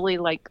literally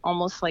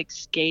almost like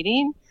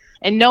skating.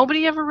 And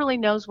nobody ever really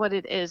knows what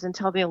it is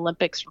until the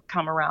Olympics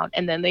come around.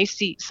 And then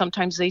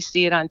sometimes they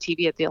see it on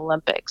TV at the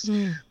Olympics.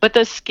 But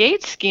the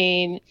skate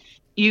skiing,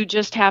 you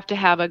just have to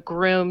have a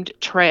groomed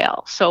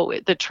trail. So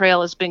the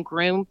trail has been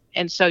groomed.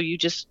 And so you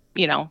just,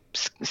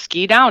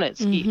 ski down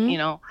it,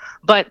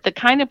 But the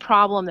kind of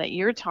problem that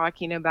you're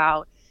talking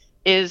about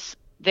is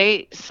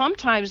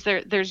sometimes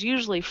there's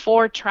usually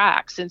 4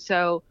 tracks. And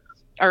so,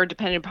 or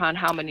depending upon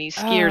how many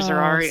skiers there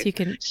are.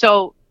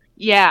 So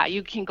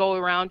you can go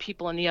around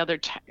people in the other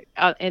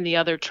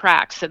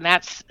tracks, and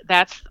that's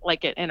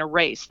like in a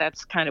race.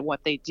 That's kind of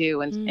what they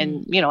do,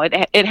 and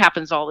it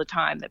happens all the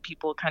time that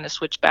people kind of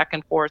switch back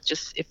and forth,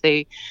 just if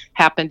they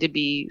happen to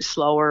be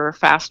slower or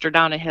faster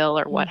down a hill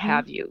or what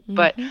have you.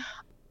 But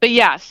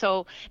yeah,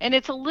 so, and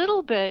it's a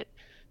little bit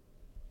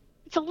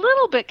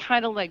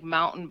kind of like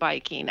mountain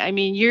biking. I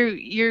mean,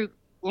 you're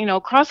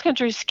cross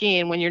country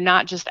skiing, when you're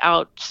not just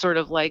out sort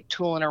of like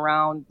tooling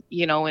around,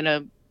 in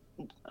a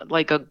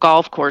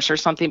golf course or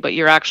something, but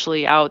you're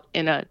actually out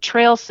in a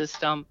trail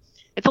system.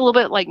 It's a little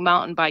bit like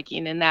mountain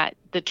biking in that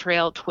the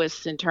trail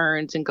twists and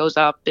turns and goes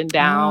up and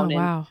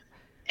down.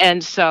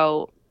 And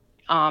so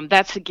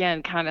that's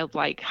again kind of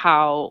like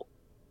how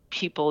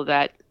people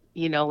that,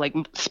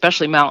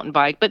 especially mountain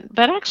bike, but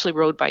actually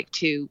road bike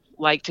too,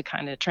 like to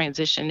kind of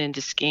transition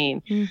into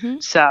skiing.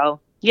 So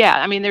yeah,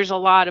 I mean, there's a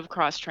lot of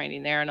cross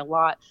training there, and a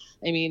lot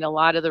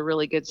of the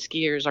really good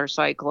skiers are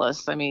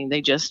cyclists. I mean,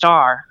 they just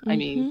are. I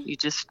mean,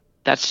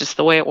 that's just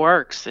the way it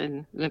works.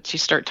 And once you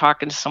start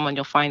talking to someone,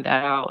 you'll find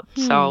that out.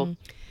 So,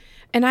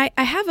 and I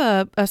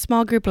have a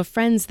small group of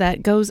friends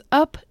that goes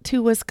up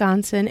to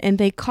Wisconsin, and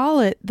they call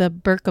it the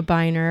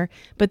Birkebeiner,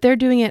 but they're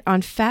doing it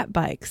on fat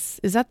bikes.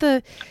 Is that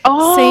the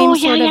same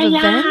sort of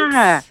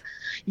event?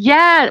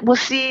 Yeah. Well,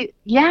 see,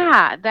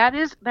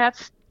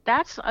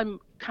 that's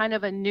kind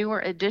of a newer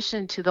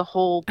addition to the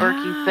whole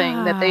Birkie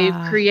thing that they've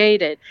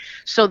created.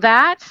 So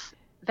that's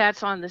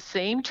that's on the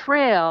same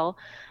trail,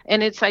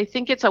 and I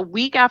think it's a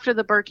week after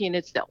the Birkie, and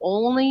it's the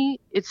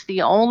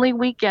only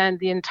weekend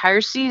the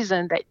entire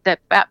season that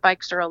fat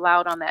bikes are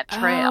allowed on that Oh,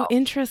 trail.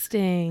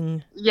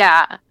 interesting.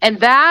 Yeah, and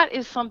that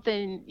is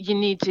something you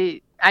need to.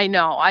 I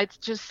know it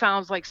just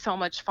sounds like so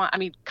much fun. I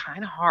mean,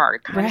 kind of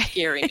hard, kind of Right.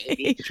 scary,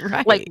 maybe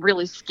like Right.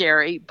 really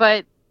scary,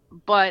 but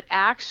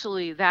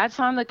actually that's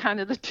on the kind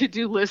of the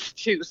to-do list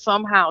too,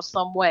 somehow,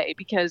 some way,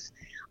 because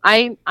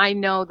I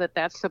know that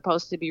that's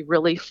supposed to be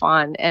really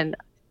fun and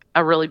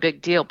a really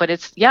big deal. But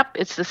it's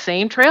the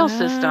same trail Oh,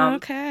 system,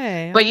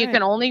 okay. All but you right.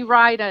 can only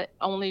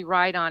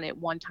ride on it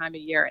one time a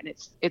year, and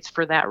it's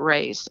for that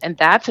race. And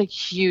that's a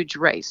huge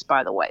race,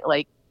 by the way.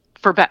 Like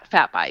for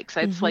fat bikes,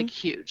 it's Mm-hmm. like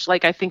huge.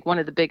 Like I think one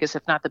of the biggest,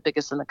 if not the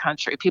biggest in the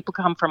country. People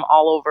come from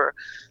all over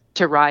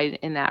to ride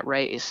in that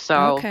race.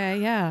 So Okay.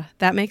 Yeah,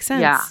 that makes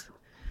yeah, sense.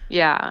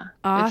 yeah,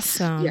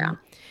 Awesome.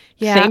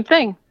 Yeah. same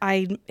thing.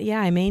 I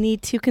may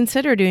need to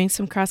consider doing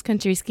some cross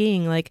country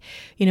skiing. Like,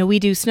 we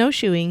do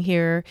snowshoeing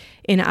here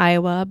in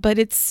Iowa, but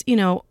it's,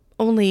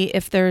 only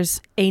if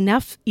there's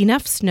enough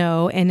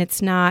snow and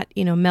it's not,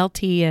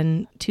 melty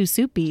and too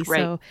soupy.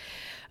 Right.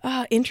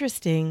 So,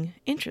 interesting.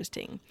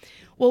 Interesting.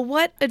 Well,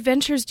 what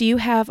adventures do you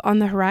have on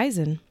the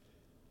horizon?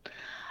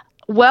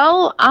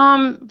 Well,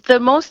 the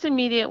most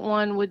immediate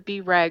one would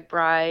be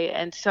Ragbri,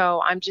 and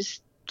so I'm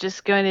just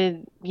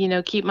going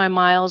to, keep my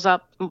miles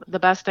up the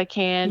best I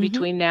can Mm-hmm.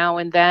 between now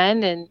and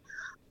then,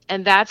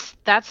 and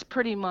that's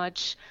pretty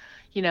much,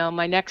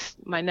 my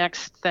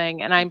next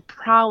thing. And I'm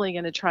probably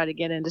going to try to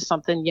get into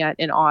something yet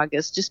in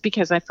August, just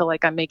because I feel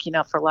like I'm making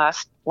up for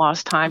lost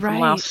time from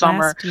Right. last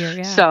summer. Last year.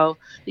 Yeah. So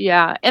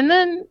yeah, and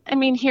then I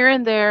mean here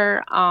and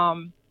there,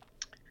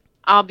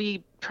 I'll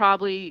be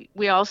probably.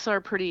 We also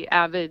are pretty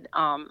avid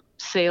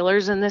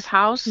sailors in this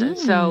house, and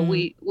so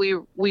Mm.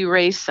 we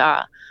race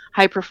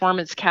high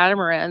performance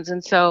catamarans,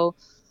 and so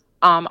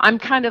I'm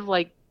kind of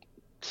like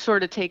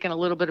sort of taking a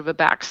little bit of a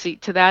back seat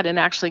to that and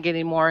actually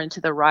getting more into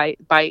the right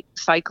bike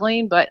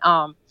cycling. But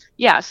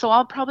yeah, so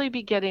I'll probably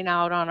be getting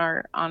out on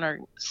our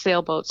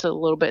sailboats a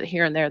little bit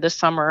here and there this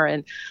summer,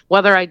 and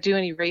whether I do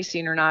any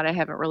racing or not, I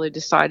haven't really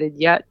decided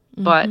yet.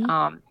 But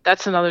Mm-hmm.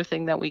 that's another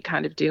thing that we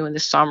kind of do in the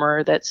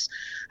summer. That's,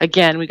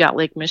 again, we got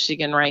Lake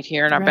Michigan right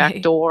here in our back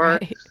Right. door,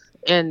 Right.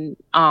 and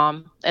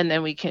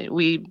then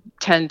we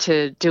tend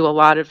to do a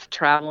lot of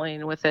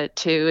traveling with it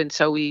too, and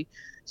so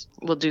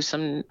we'll do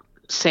some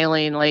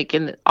sailing like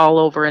in all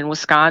over in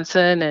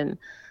Wisconsin. And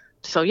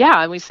so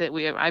yeah,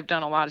 and I've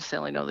done a lot of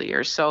sailing over the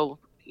years, so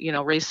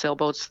race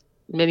sailboats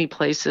many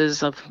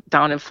places of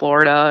down in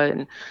Florida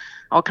and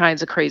all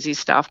kinds of crazy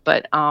stuff.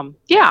 But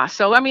yeah,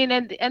 so I mean,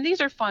 and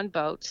these are fun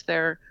boats.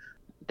 They're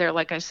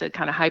like I said,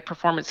 kind of high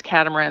performance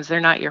catamarans. They're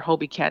not your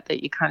Hobie Cat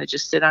that you kind of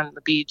just sit on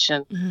the beach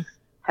and Mhm.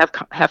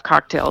 have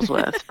cocktails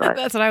with. But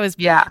That's what I was.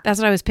 yeah, That's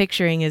what I was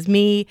picturing. Is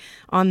me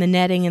on the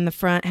netting in the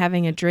front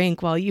having a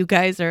drink while you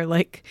guys are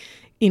like,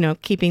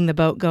 keeping the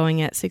boat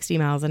going at 60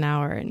 miles an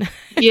hour and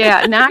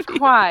yeah, not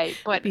quite,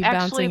 but be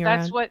actually bouncing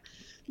that's around. what.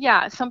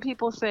 Yeah, some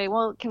people say,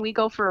 well, can we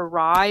go for a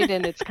ride?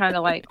 And it's kind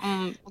of like,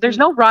 there's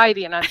no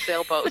riding on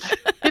sailboats.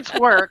 It's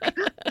work.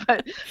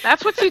 But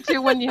that's what you do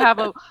when you have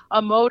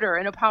a motor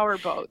and a power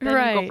boat. Then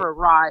you go Right. for a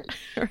ride.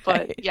 But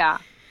Right. yeah,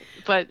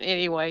 but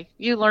anyway,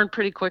 you learn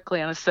pretty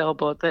quickly on a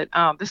sailboat that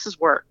this is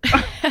work.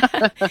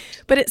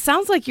 But it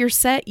sounds like you're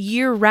set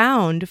year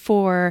round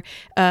for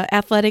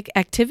athletic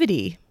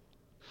activity.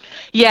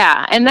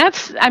 Yeah, and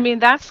I mean,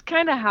 that's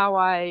kind of how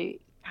I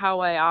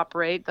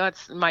operate.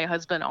 That's my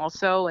husband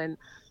also, and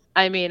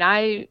I mean,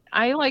 I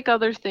like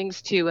other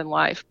things too in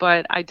life,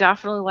 but I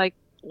definitely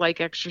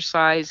like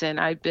exercise, and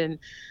I've been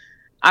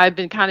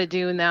kind of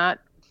doing that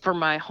for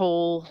my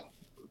whole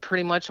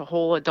pretty much a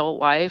whole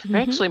adult life, Hmm.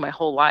 actually my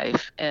whole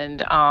life.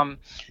 And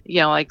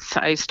like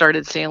I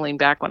started sailing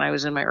back when I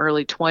was in my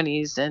early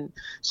 20s, and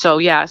so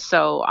yeah,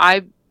 so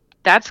I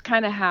that's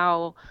kind of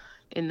how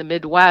in the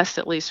Midwest,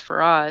 at least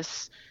for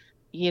us,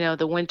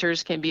 the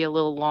winters can be a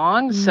little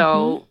long. Hmm.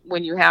 So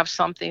when you have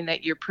something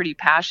that you're pretty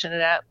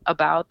passionate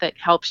about that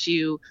helps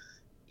you,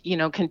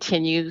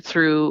 continue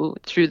through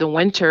the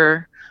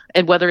winter,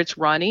 and whether it's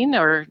running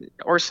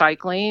or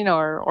cycling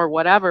or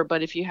whatever,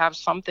 but if you have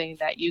something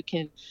that you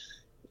can,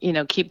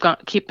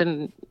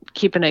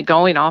 keeping it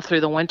going all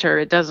through the winter,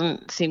 it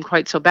doesn't seem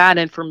quite so bad.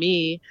 And for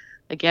me,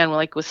 again,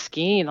 like with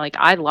skiing, like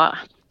I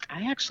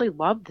actually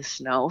love the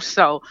snow.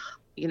 So,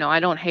 I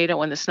don't hate it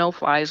when the snow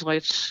flies,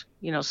 which,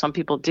 some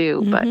people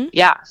do. But Hmm.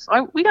 yeah,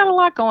 so we got a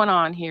lot going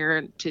on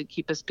here to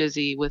keep us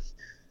busy with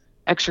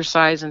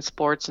exercise and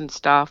sports and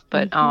stuff.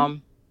 But Hmm.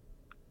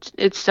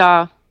 it's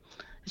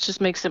it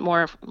just makes it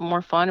more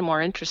fun and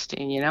more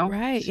interesting.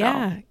 Right. So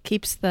Yeah.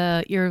 Keeps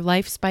your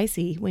life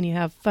spicy when you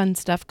have fun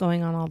stuff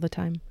going on all the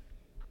time.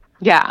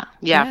 yeah,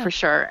 yeah, Yeah. for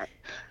sure.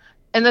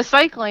 And the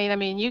cycling, I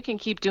mean, you can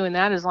keep doing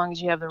that as long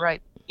as you have the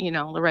right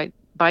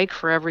bike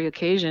for every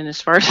occasion.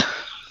 As far as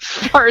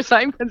as far as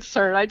I'm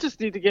concerned, I just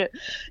need to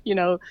you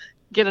know,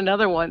 get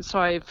another one so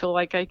I feel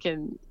like I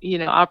can,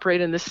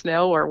 operate in the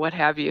snow or what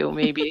have you,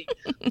 maybe.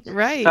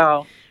 Right.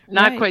 So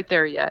not Right. quite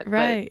there yet, but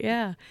Right.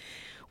 Yeah.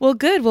 Well,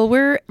 good. Well,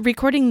 we're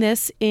recording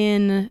this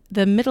in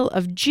the middle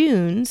of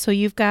June, so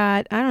you've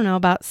got, I don't know,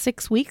 about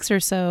 6 weeks or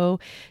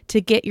so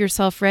to get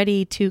yourself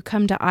ready to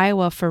come to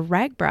Iowa for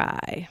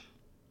RAGBRAI.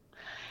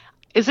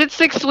 Is it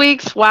 6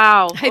 weeks?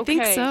 Wow. I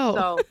think so.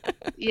 So,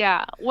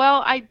 yeah.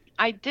 Well,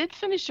 I did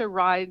finish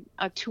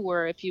a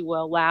tour, if you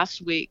will,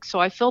 last week. So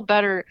I feel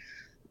better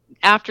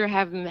after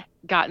having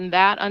gotten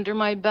that under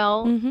my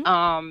belt.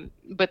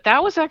 But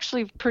that was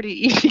actually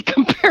pretty easy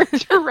compared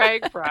to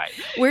RAGBRAI.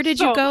 Where did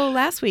you go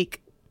last week?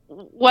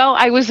 Well,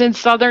 I was in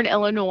Southern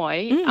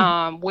Illinois,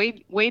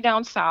 way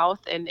down south,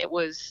 and it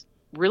was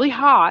really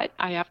hot,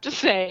 I have to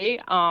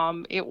say.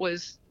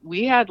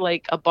 We had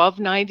like above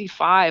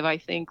 95, I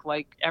think,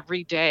 like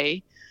every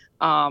day.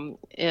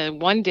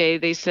 And one day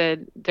they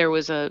said there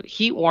was a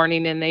heat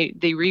warning, and they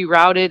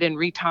rerouted and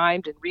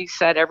retimed and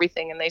reset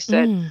everything, and they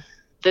said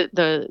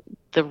the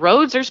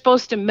roads are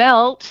supposed to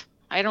melt.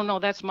 I don't know,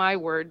 that's my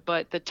word,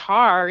 but the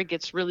tar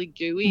gets really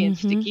gooey and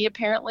sticky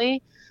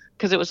apparently,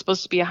 because it was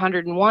supposed to be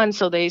 101.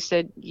 So they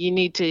said you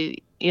need to,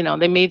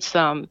 they made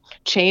some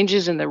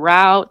changes in the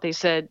route. They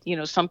said,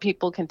 some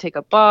people can take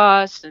a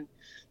bus and,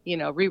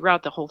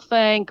 reroute the whole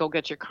thing, go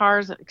get your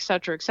cars, et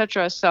cetera, et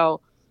cetera. So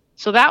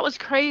that was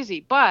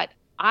crazy. But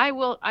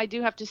I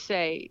do have to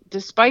say,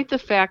 despite the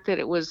fact that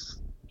it was,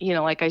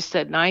 like I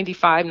said,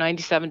 95,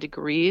 97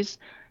 degrees,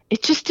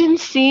 it just didn't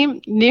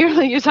seem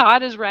nearly as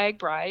hot as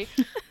RAGBRAI.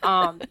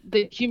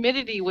 The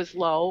humidity was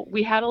low.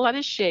 We had a lot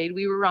of shade.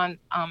 We were on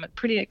a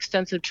pretty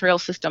extensive trail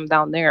system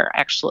down there,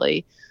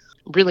 actually.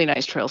 Really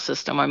nice trail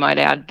system, I might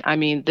add. I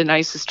mean, the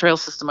nicest trail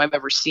system I've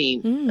ever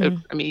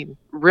seen. I mean,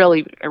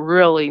 really,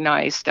 really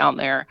nice down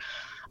there.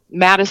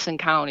 Madison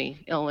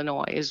County,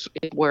 Illinois, is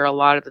where a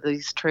lot of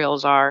these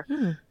trails are.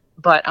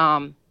 But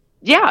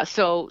yeah,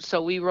 so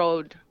we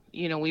rode.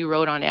 We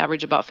rode on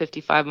average about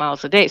 55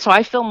 miles a day. So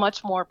I feel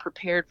much more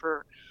prepared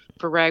for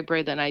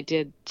RAGBRAI than I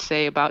did,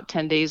 say, about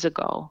 10 days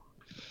ago.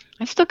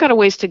 I still got a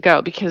ways to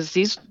go because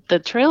the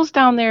trails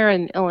down there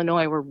in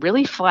Illinois were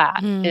really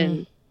flat.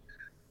 And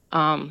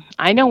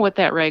I know what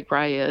that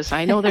RAGBRAI is.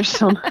 I know there's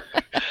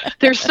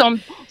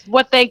some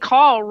what they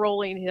call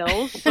rolling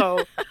hills.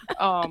 So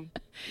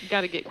you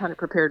got to get kind of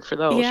prepared for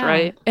those,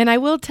 right? And I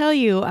will tell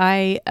you,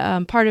 I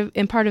part of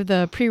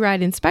the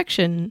pre-ride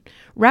inspection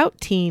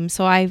route team.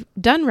 So I've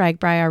done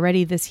RAGBRAI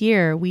already this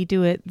year. We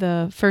do it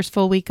the first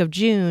full week of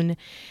June,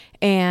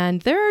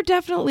 and there are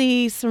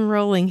definitely some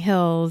rolling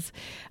hills.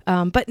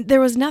 But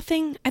there was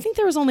nothing. I think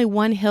there was only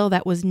one hill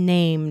that was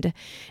named,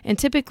 and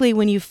typically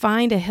when you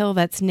find a hill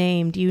that's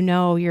named,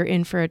 you're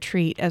in for a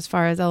treat as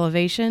far as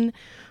elevation.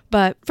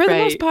 But for the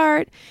most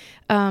part,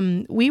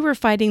 we were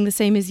fighting the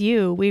same as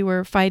you. We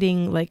were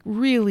fighting like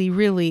really,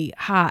 really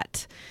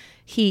hot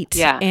heat.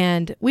 Yeah.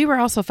 And we were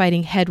also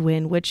fighting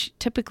headwind, which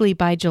typically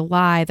by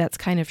July, that's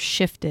kind of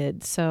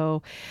shifted.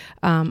 So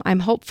I'm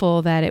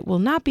hopeful that it will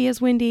not be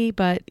as windy,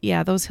 but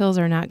yeah, those hills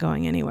are not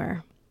going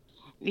anywhere.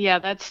 Yeah,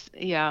 that's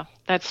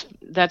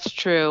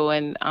true.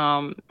 And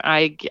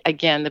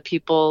the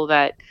people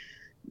that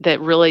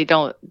really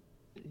don't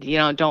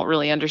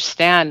really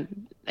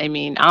understand. I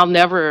mean, I'll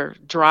never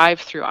drive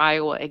through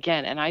Iowa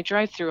again, and I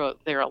drive through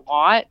there a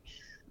lot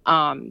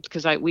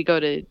because we go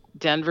to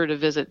Denver to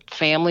visit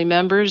family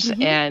members,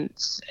 and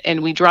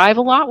we drive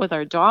a lot with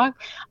our dog.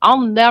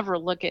 I'll never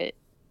look at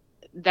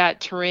that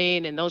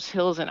terrain and those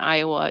hills in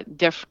Iowa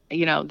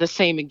the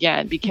same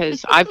again,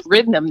 because I've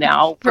ridden them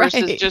now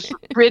versus just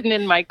ridden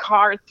in my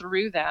car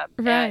through them.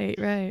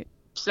 Right.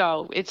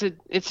 So it's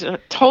a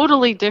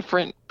totally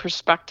different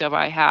perspective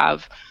I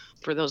have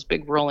for those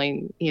big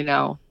rolling,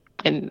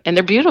 and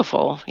they're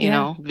beautiful,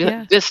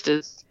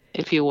 vistas,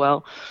 if you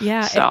will.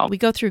 Yeah. So we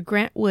go through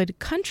Grant Wood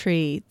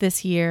country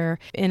this year,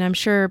 and I'm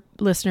sure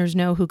listeners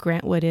know who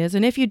Grant Wood is.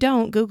 And if you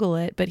don't, Google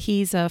it. But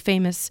he's a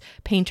famous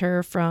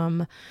painter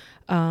from,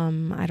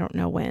 I don't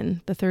know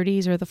when, the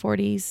 30s or the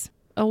 40s,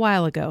 a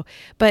while ago.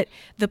 But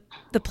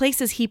the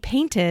places he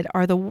painted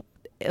are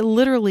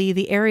literally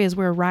the areas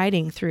we're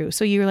riding through.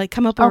 So you're like,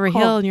 come up over a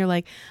hill and you're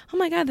like, oh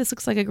my God, this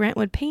looks like a Grant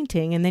Wood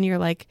painting. And then you're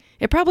like,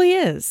 it probably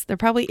is. There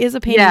probably is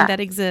a painting that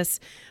exists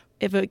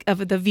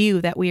of the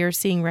view that we are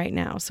seeing right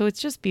now. So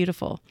it's just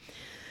beautiful.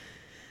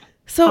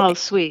 So,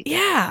 sweet.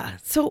 Yeah.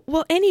 So,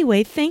 well,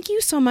 anyway, thank you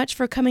so much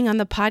for coming on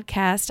the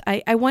podcast.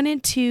 I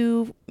wanted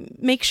to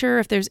make sure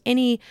if there's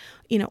any,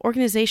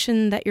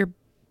 organization that you're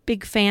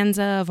big fans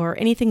of or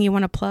anything you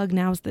want to plug,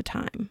 now's the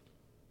time.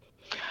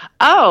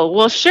 Oh,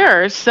 well,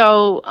 sure.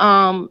 So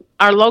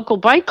our local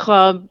bike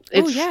club,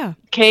 it's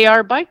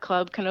KR Bike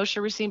Club,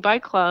 Kenosha Racine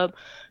Bike Club.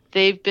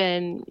 They've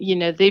been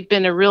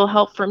a real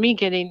help for me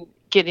getting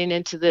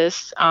into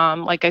this.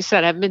 Like I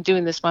said, I've been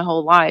doing this my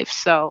whole life.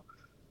 So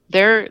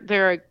they're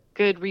a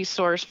good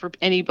resource for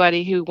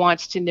anybody who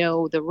wants to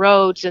know the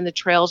roads and the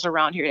trails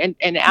around here.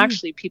 And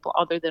actually people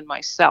other than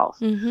myself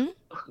who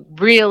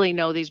really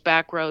know these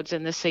back roads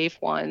and the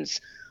safe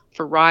ones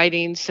for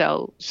riding.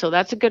 So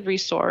that's a good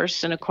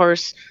resource. And of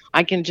course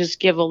I can just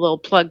give a little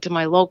plug to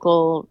my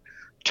local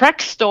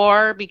Trek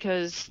store,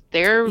 because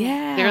they're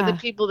the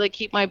people that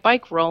keep my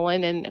bike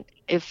rolling. And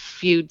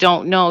if you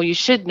don't know, you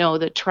should know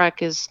that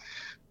Trek is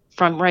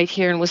from right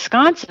here in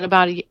Wisconsin,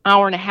 about an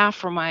hour and a half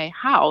from my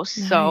house.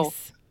 Nice. So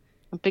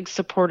I'm a big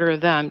supporter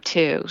of them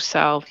too.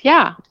 So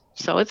yeah,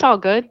 so it's all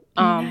good.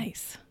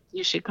 Nice.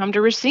 You should come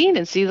to Racine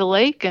and see the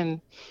lake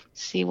and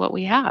see what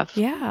we have.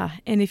 Yeah.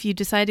 And if you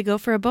decide to go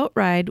for a boat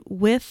ride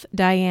with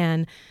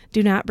Diane,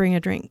 do not bring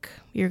a drink.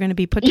 You're going to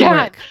be put to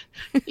work.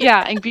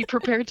 Yeah, and be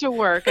prepared to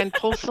work and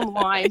pull some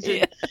lines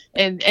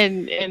and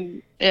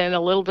a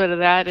little bit of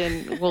that,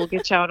 and we'll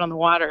get you out on the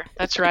water.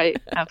 That's right.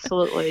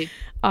 Absolutely.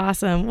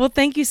 Awesome. Well,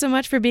 thank you so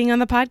much for being on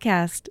the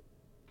podcast.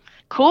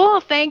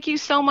 Cool. Thank you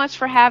so much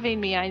for having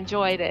me. I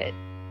enjoyed it.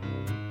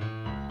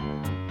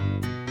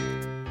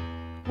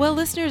 Well,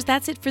 listeners,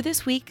 that's it for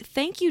this week.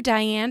 Thank you,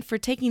 Diane, for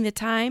taking the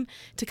time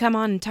to come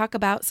on and talk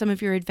about some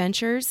of your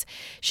adventures.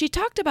 She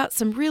talked about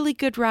some really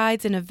good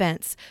rides and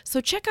events,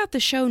 so check out the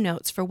show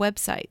notes for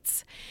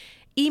websites.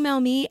 Email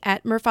me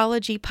at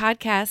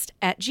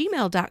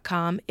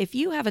murphologypodcast@gmail.com if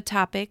you have a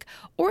topic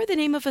or the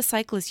name of a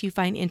cyclist you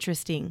find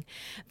interesting.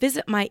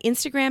 Visit my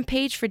Instagram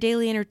page for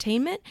daily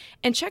entertainment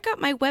and check out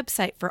my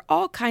website for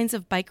all kinds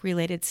of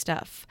bike-related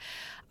stuff.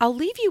 I'll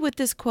leave you with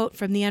this quote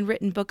from the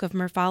Unwritten Book of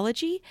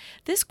Murphology.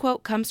 This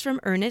quote comes from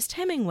Ernest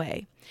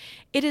Hemingway.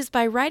 "It is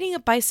by riding a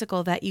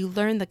bicycle that you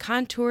learn the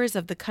contours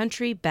of the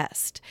country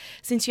best,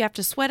 since you have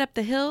to sweat up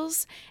the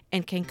hills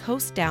and can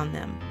coast down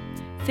them.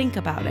 Think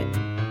about it."